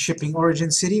 What's my shipping origin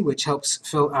city, which helps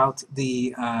fill out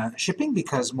the shipping,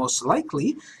 because most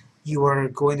likely you are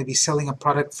going to be selling a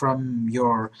product from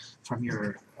your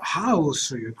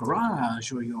house or your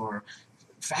garage or your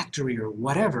factory or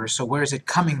whatever. So where is it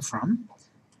coming from?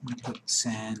 I'm going to put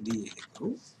San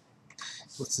Diego.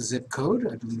 What's the zip code?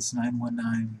 I believe it's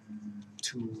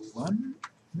 91921.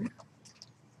 Yeah.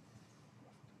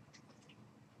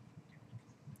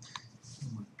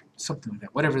 Something like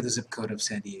that, whatever the zip code of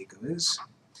San Diego is.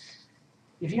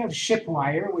 If you have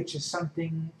ShipWire, which is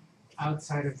something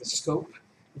outside of the scope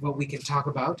of what we can talk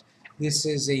about, this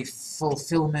is a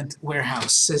fulfillment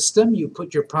warehouse system. You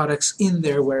put your products in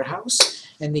their warehouse,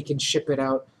 and they can ship it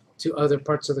out to other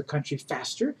parts of the country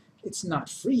faster. It's not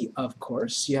free, of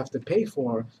course. You have to pay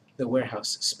for the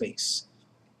warehouse space.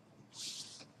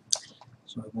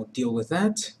 So I won't deal with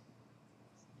that.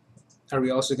 Are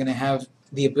we also going to have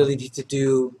the ability to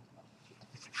do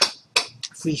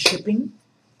free shipping?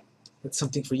 That's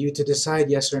something for you to decide,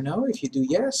 yes or no. If you do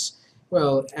yes,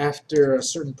 well, after a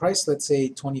certain price, let's say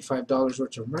 $25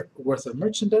 worth of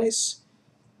merchandise,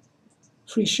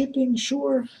 free shipping,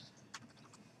 sure.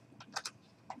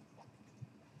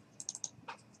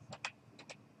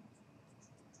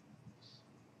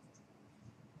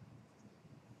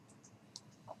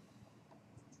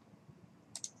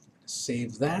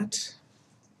 Save that.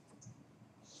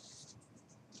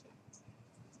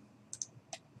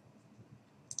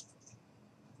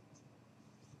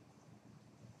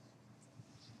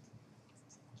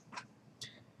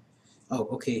 Oh,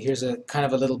 okay, here's a kind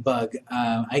of a little bug.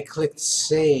 I clicked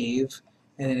save,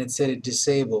 and then it said it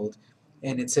disabled.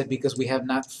 And it said because we have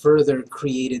not further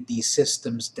created these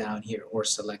systems down here or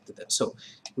selected them. So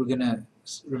we're going to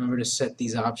remember to set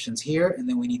these options here, and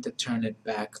then we need to turn it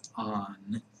back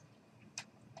on.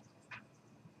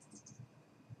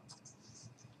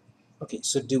 Okay,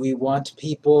 so do we want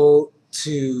people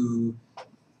to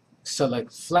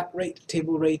select flat rate,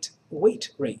 table rate,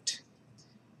 weight rate?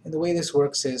 And the way this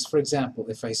works is, for example,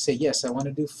 if I say, yes, I want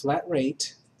to do flat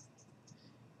rate,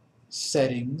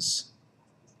 settings,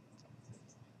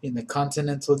 in the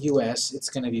continental US, it's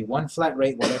going to be one flat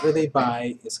rate, whatever they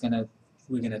buy,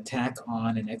 we're going to tack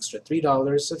on an extra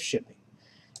 $3 of shipping.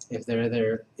 If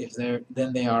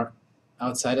then they are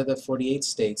outside of the 48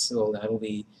 states, so that'll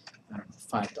be, I don't know,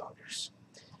 $5.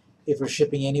 If we're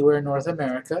shipping anywhere in North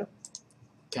America,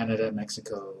 Canada,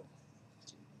 Mexico,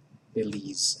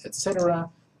 Belize, etc.,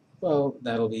 well,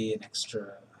 that'll be an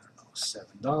extra, I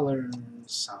don't know, $7,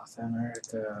 South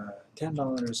America,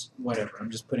 $10, whatever. I'm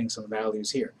just putting some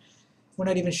values here. We're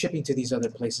not even shipping to these other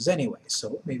places anyway,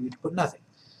 so maybe we'd put nothing.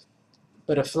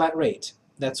 But a flat rate,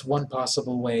 that's one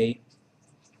possible way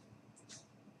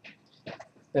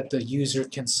that the user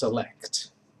can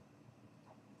select.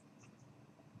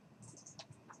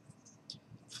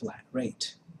 Flat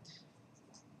rate.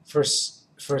 For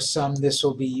some, this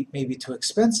will be maybe too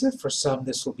expensive. For some,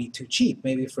 this will be too cheap.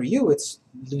 Maybe for you, it's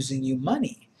losing you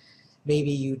money.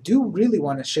 Maybe you do really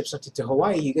want to ship something to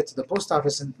Hawaii. You get to the post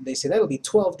office and they say, that'll be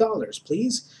 $12,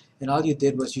 please. And all you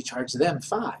did was you charged them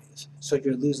 $5. So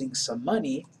you're losing some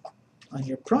money on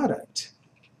your product.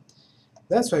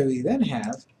 That's why we then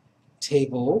have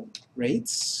table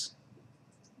rates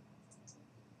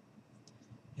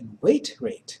and weight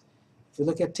rate. If you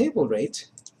look at table rate,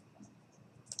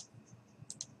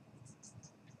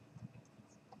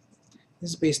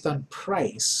 this is based on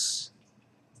price.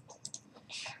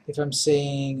 If I'm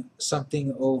saying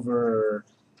something over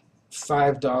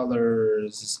 $5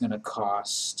 is going to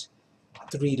cost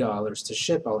 $3 to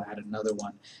ship, I'll add another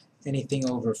one. Anything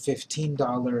over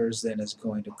 $15 then is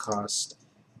going to cost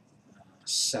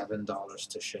 $7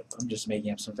 to ship. I'm just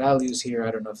making up some values here.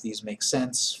 I don't know if these make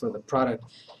sense for the product.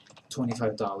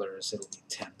 $25, it'll be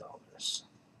 $10.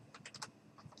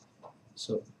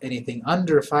 So anything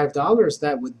under $5,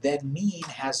 that would then mean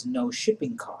has no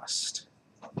shipping cost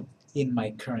in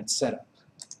my current setup.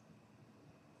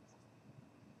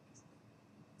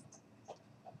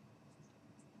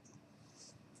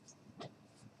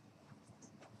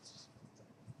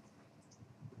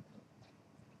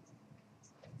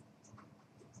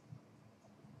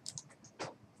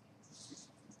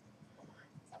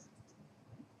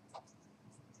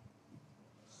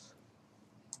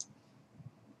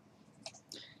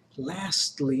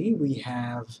 Lastly, we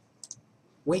have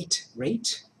weight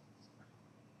rate.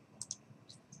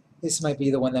 This might be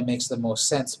the one that makes the most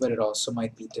sense, but it also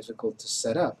might be difficult to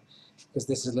set up because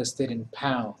this is listed in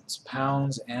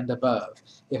pounds and above.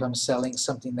 If I'm selling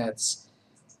something that's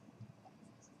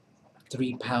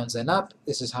 3 pounds and up,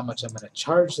 this is how much I'm going to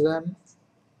charge them.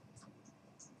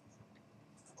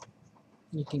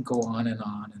 You can go on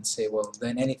and say, well,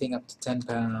 then anything up to 10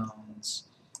 pounds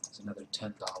is another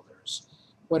 $10.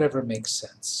 Whatever makes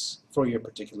sense for your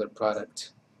particular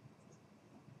product.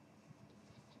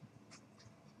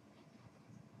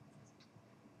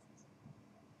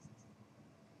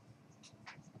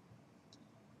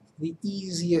 The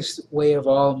easiest way of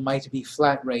all might be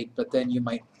flat rate, but then you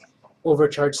might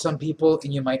overcharge some people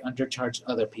and you might undercharge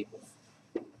other people.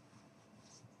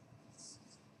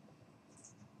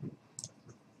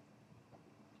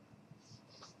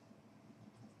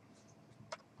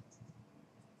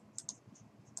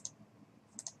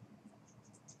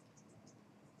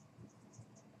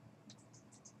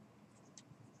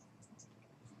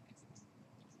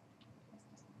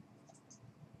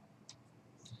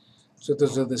 So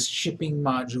those are the shipping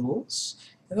modules.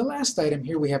 And the last item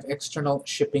here, we have external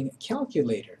shipping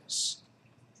calculators.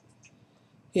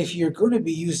 If you're going to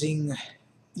be using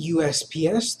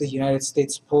USPS, the United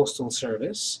States Postal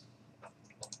Service,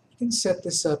 you can set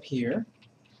this up here.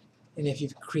 And if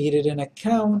you've created an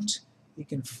account, you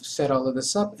can set all of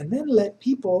this up and then let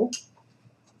people,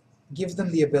 give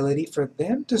them the ability for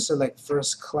them to select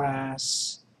first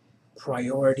class,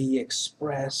 priority,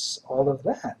 express, all of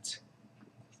that.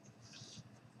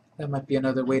 That might be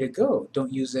another way to go.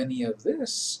 Don't use any of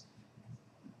this.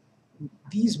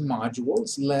 These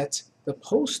modules let the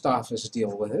post office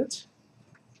deal with it.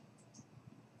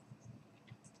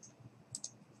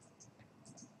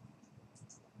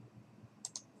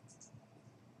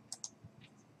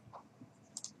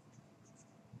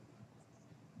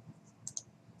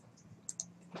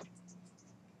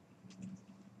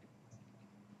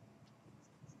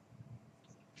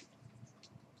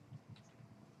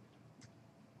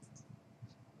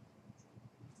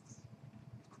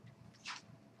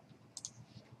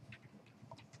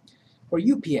 or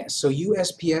UPS. So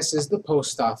USPS is the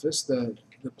post office, the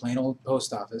plain old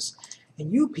post office,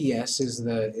 and UPS is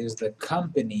the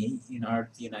company in our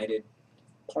United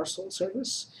Parcel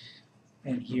Service.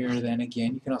 And here then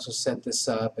again, you can also set this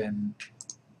up and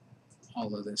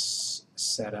all of this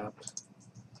set up.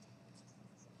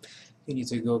 You need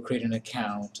to go create an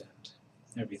account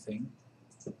and everything.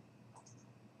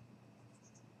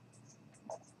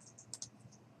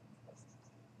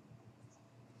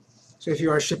 So if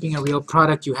you are shipping a real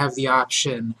product, you have the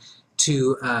option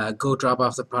to go drop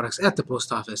off the products at the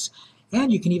post office.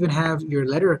 And you can even have your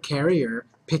letter carrier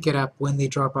pick it up when they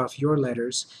drop off your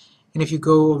letters. And if you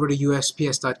go over to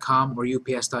USPS.com or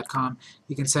UPS.com,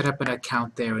 you can set up an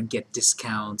account there and get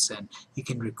discounts, and you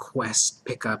can request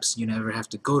pickups. You never have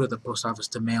to go to the post office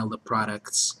to mail the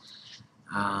products.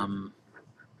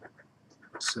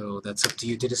 So that's up to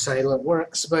you to decide what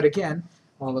works. But again,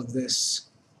 all of this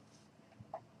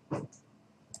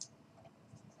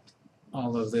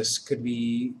could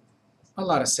be a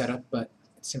lot of setup, but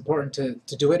it's important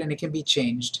to do it, and it can be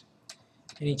changed.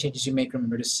 Any changes you make,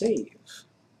 remember to save.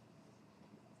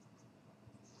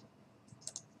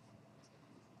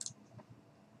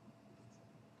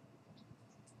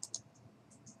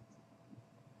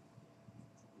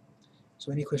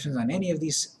 So any questions on any of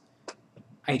these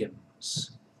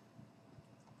items?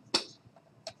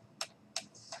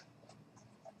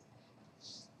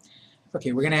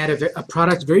 Okay, we're going to add a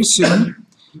product very soon.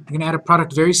 We're going to add a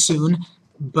product very soon,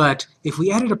 but if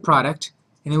we added a product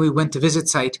and then we went to visit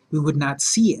site, we would not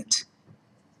see it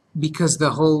because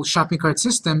the whole shopping cart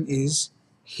system is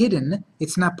hidden.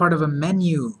 It's not part of a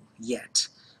menu yet.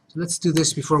 So let's do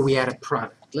this before we add a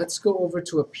product. Let's go over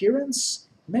to Appearance,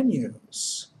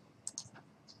 Menus.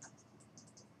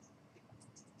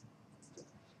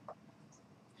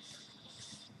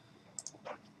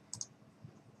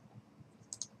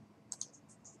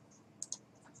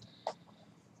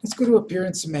 Let's go to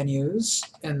Appearance Menus,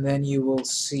 and then you will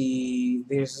see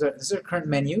this is our current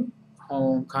menu: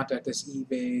 Home, Contact Us,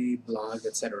 eBay, Blog,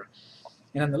 etc.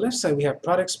 And on the left side, we have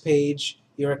Products Page,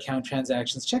 Your Account,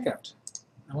 Transactions, Checkout.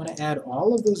 I want to add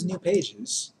all of those new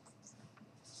pages.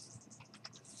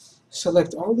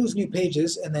 Select all those new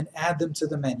pages, and then add them to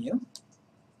the menu.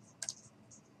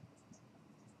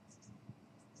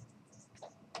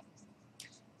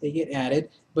 They get added,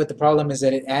 but the problem is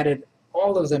that it added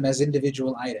all of them as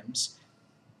individual items.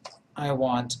 I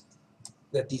want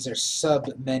that these are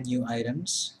sub-menu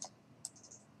items.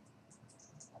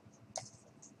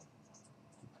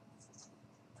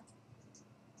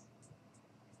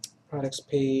 Products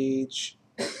page,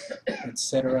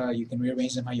 etc. You can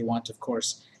rearrange them how you want, of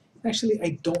course. Actually,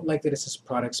 I don't like that it says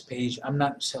products page. I'm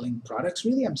not selling products,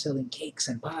 really. I'm selling cakes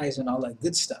and pies and all that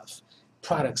good stuff.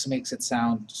 Products makes it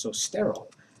sound so sterile.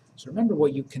 So remember,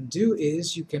 what you can do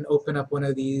is you can open up one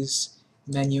of these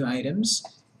menu items,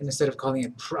 and instead of calling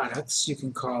it products, you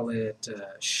can call it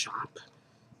shop,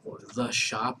 or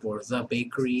the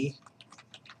bakery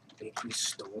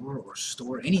store, or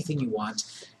store, anything you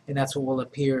want, and that's what will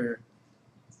appear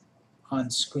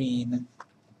on screen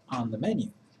on the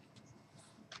menu.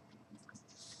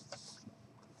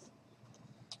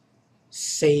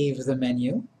 Save the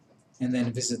menu, and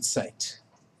then visit site.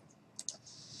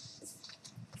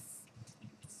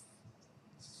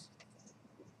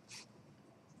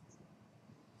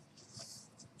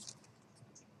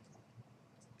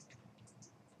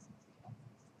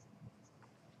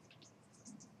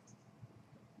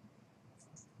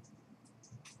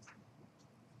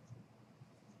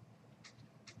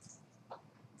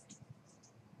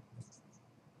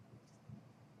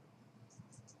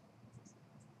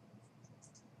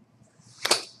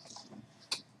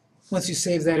 Once you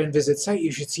save that and visit site,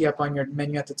 you should see up on your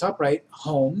menu at the top right,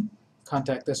 Home,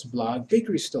 Contact Us, Blog,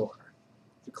 Bakery Store.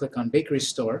 If you click on Bakery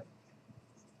Store,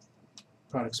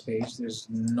 products page, there's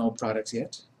no products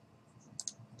yet.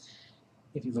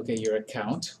 If you look at your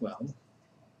account, well,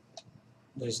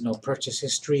 there's no purchase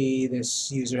history,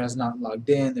 this user has not logged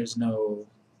in, there's no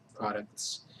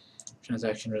products.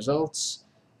 Transaction results,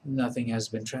 nothing has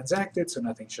been transacted, so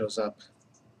nothing shows up.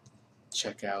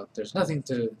 Checkout, there's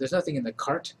nothing in the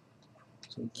cart,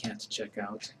 so we can't check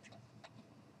out.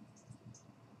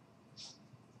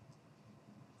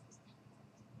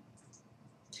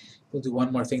 We'll do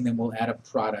one more thing, then we'll add a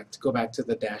product. Go back to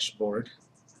the dashboard.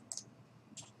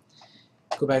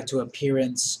 Go back to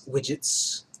Appearance,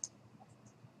 Widgets.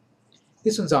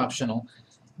 This one's optional,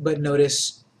 but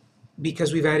notice,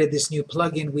 because we've added this new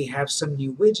plugin, we have some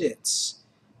new widgets.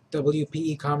 WP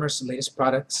e-commerce, latest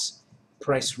products,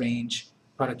 price range,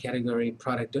 product category,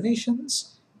 product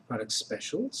donations, product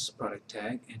specials, product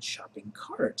tag, and shopping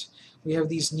cart. We have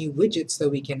these new widgets that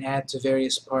we can add to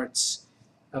various parts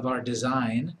of our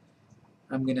design.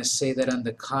 I'm going to say that on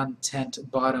the content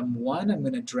bottom one, I'm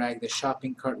going to drag the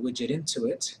shopping cart widget into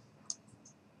it.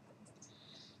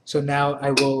 So now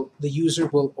the user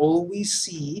will always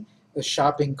see the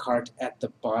shopping cart at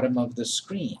the bottom of the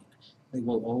screen. They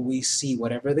will always see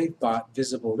whatever they've bought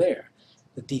visible there.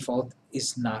 The default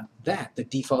is not that. The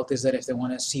default is that if they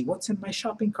want to see what's in my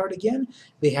shopping cart again,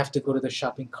 they have to go to the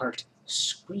shopping cart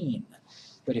screen.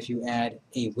 But if you add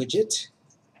a widget,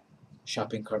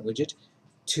 shopping cart widget,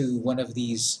 to one of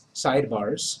these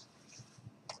sidebars,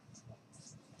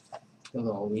 they'll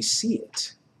always see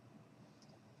it.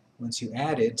 Once you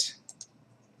add it,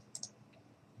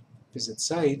 visit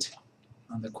site,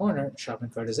 on the corner, shopping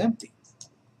cart is empty.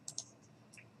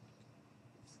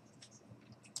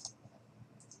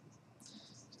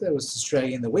 So that was just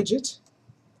dragging the widget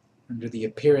under the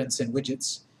appearance and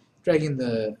widgets, dragging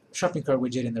the shopping cart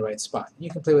widget in the right spot.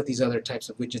 You can play with these other types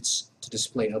of widgets to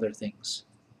display other things.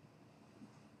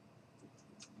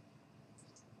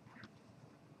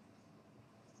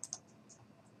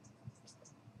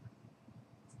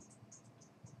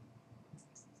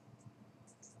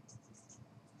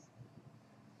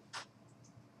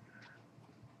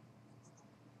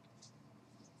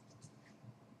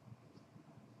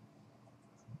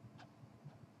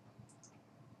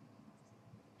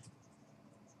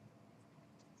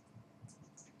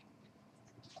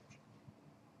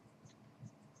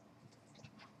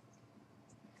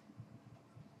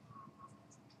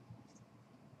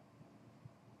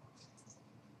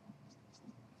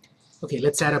 Okay,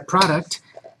 let's add a product,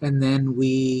 and then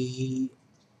we'll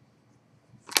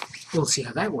see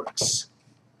how that works.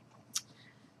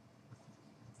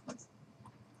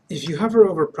 If you hover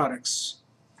over products,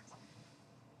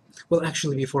 well,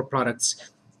 actually before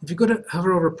products, if you go to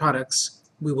hover over products,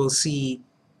 we will see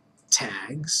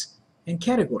tags and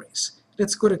categories.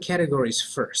 Let's go to categories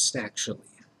first, actually.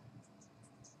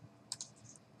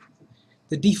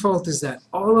 The default is that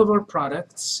all of our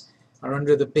products are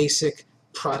under the basic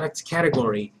product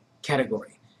category.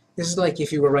 This is like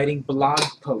if you were writing blog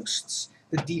posts.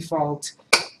 The default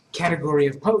category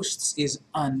of posts is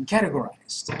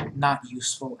uncategorized, not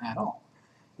useful at all.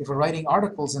 If we're writing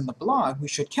articles in the blog, we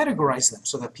should categorize them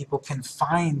so that people can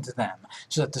find them,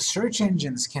 so that the search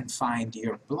engines can find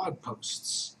your blog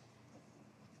posts.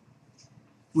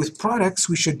 With products,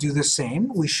 we should do the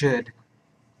same. We should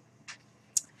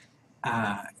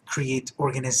create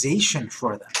organization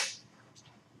for them.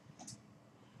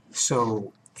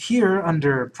 So here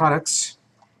under products,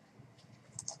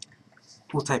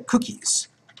 we'll type cookies.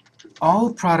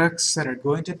 All products that are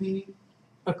going to be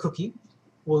a cookie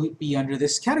will be under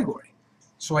this category.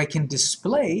 So I can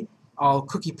display all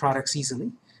cookie products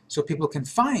easily, so people can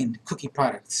find cookie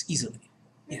products easily.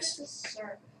 Yes? What is a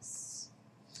service?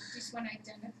 Just one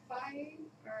identify,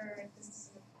 or does this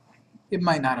apply? It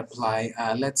might not apply.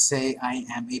 Let's say I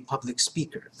am a public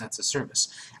speaker. That's a service.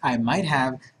 I might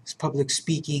have public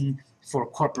speaking for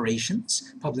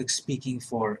corporations, public speaking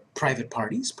for private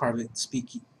parties, public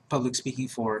speaking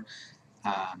for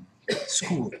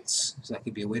schools. So that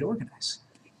could be a way to organize.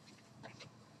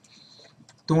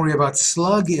 Don't worry about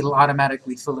slug. It'll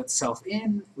automatically fill itself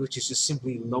in, which is just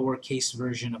simply lowercase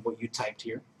version of what you typed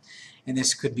here. And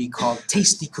this could be called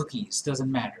tasty cookies.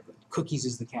 Doesn't matter, but cookies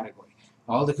is the category.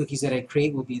 All the cookies that I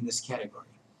create will be in this category.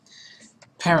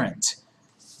 Parent.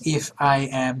 If I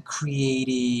am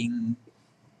creating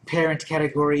parent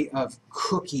category of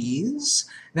cookies,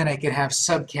 then I can have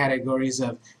subcategories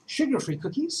of sugar-free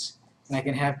cookies, and I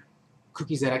can have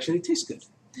cookies that actually taste good.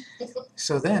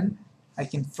 So then I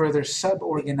can further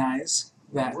sub-organize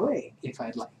that way if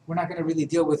I'd like. We're not going to really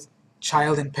deal with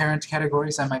child and parent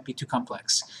categories. That might be too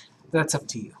complex. That's up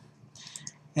to you.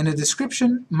 And the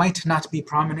description might not be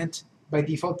prominent by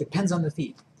default. Depends on the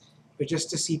theme. But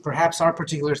just to see, perhaps our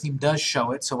particular theme does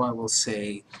show it, so I will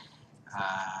say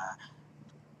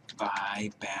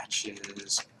by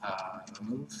batches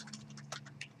of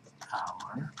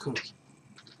our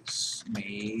cookies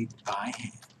made by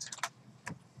hand.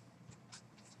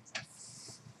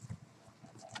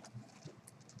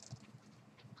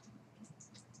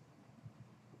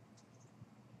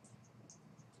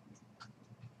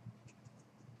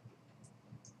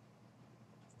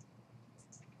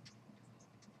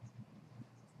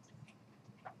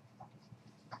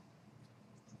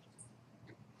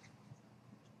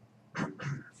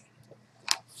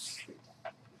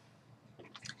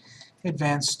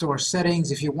 Advanced store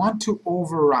settings. If you want to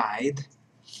override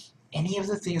any of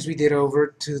the things we did over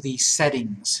to the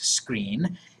settings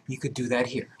screen, you could do that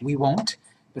here. We won't,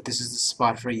 but this is the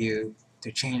spot for you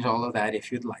to change all of that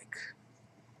if you'd like.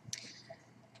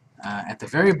 At the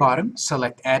very bottom,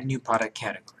 select Add New Product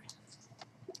Category.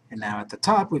 And now at the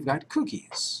top, we've got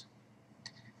cookies.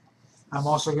 I'm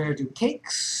also going to do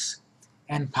cakes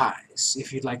and pies.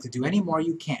 If you'd like to do any more,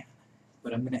 you can.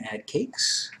 But I'm going to add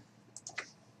cakes.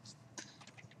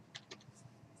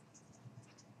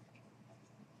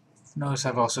 Notice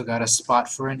I've also got a spot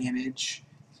for an image.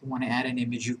 If you want to add an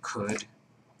image, you could.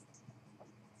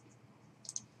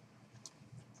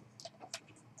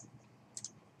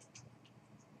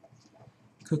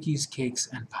 Cookies, cakes,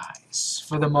 and pies.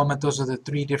 For the moment, those are the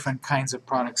 3 different kinds of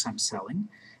products I'm selling.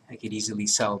 I could easily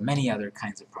sell many other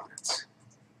kinds of products.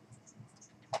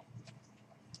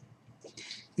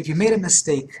 If you made a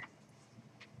mistake,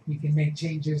 you can make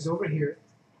changes over here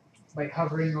by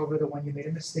hovering over the one you made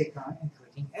a mistake on and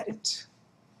clicking Edit.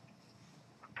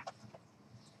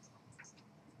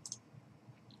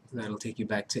 That'll take you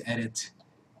back to edit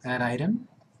that item,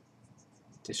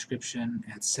 description,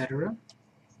 etc.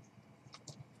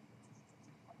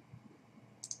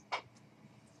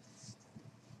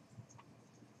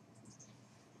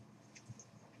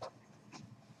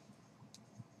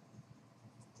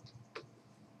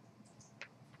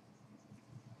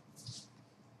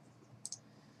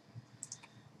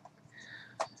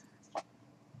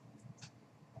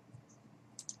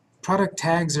 Product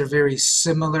tags are very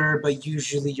similar, but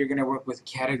usually you're going to work with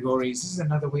categories. This is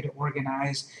another way to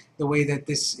organize. The way that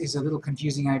this is a little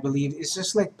confusing, I believe, is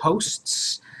just like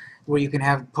posts, where you can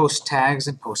have post tags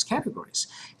and post categories.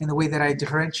 And the way that I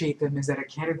differentiate them is that a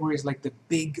category is like the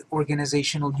big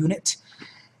organizational unit,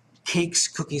 cakes,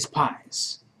 cookies,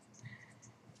 pies.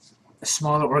 A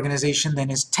smaller organization then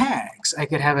is tags. I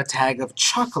could have a tag of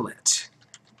chocolate,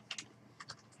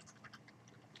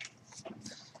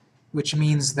 which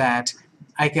means that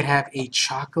I could have a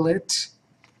chocolate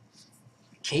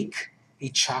cake, a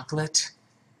chocolate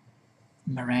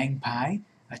meringue pie,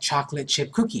 a chocolate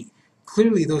chip cookie.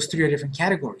 Clearly those 3 are different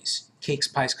categories, cakes,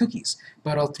 pies, cookies,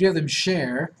 but all 3 of them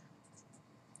share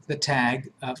the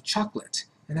tag of chocolate.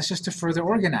 And that's just to further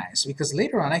organize, because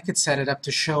later on I could set it up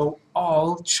to show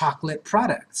all chocolate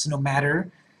products, no matter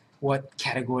what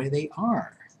category they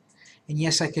are. And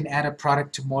yes, I can add a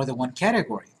product to more than one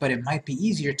category, but it might be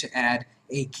easier to add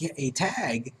a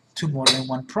tag to more than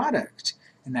one product,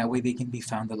 and that way they can be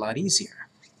found a lot easier.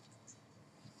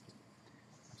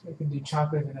 So I can do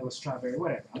chocolate, vanilla, strawberry,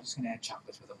 whatever. I'm just going to add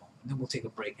chocolate for the moment, and then we'll take a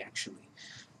break actually.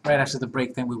 Right after the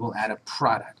break, then we will add a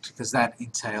product, because that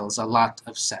entails a lot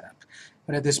of setup.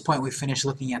 But at this point, we finished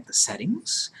looking at the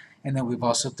settings, and then we've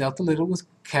also dealt a little with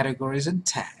categories and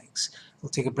tags. We'll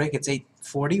take a break. It's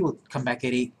 8:40. We'll come back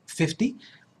at 8:50,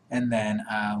 and then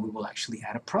we will actually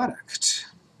add a product.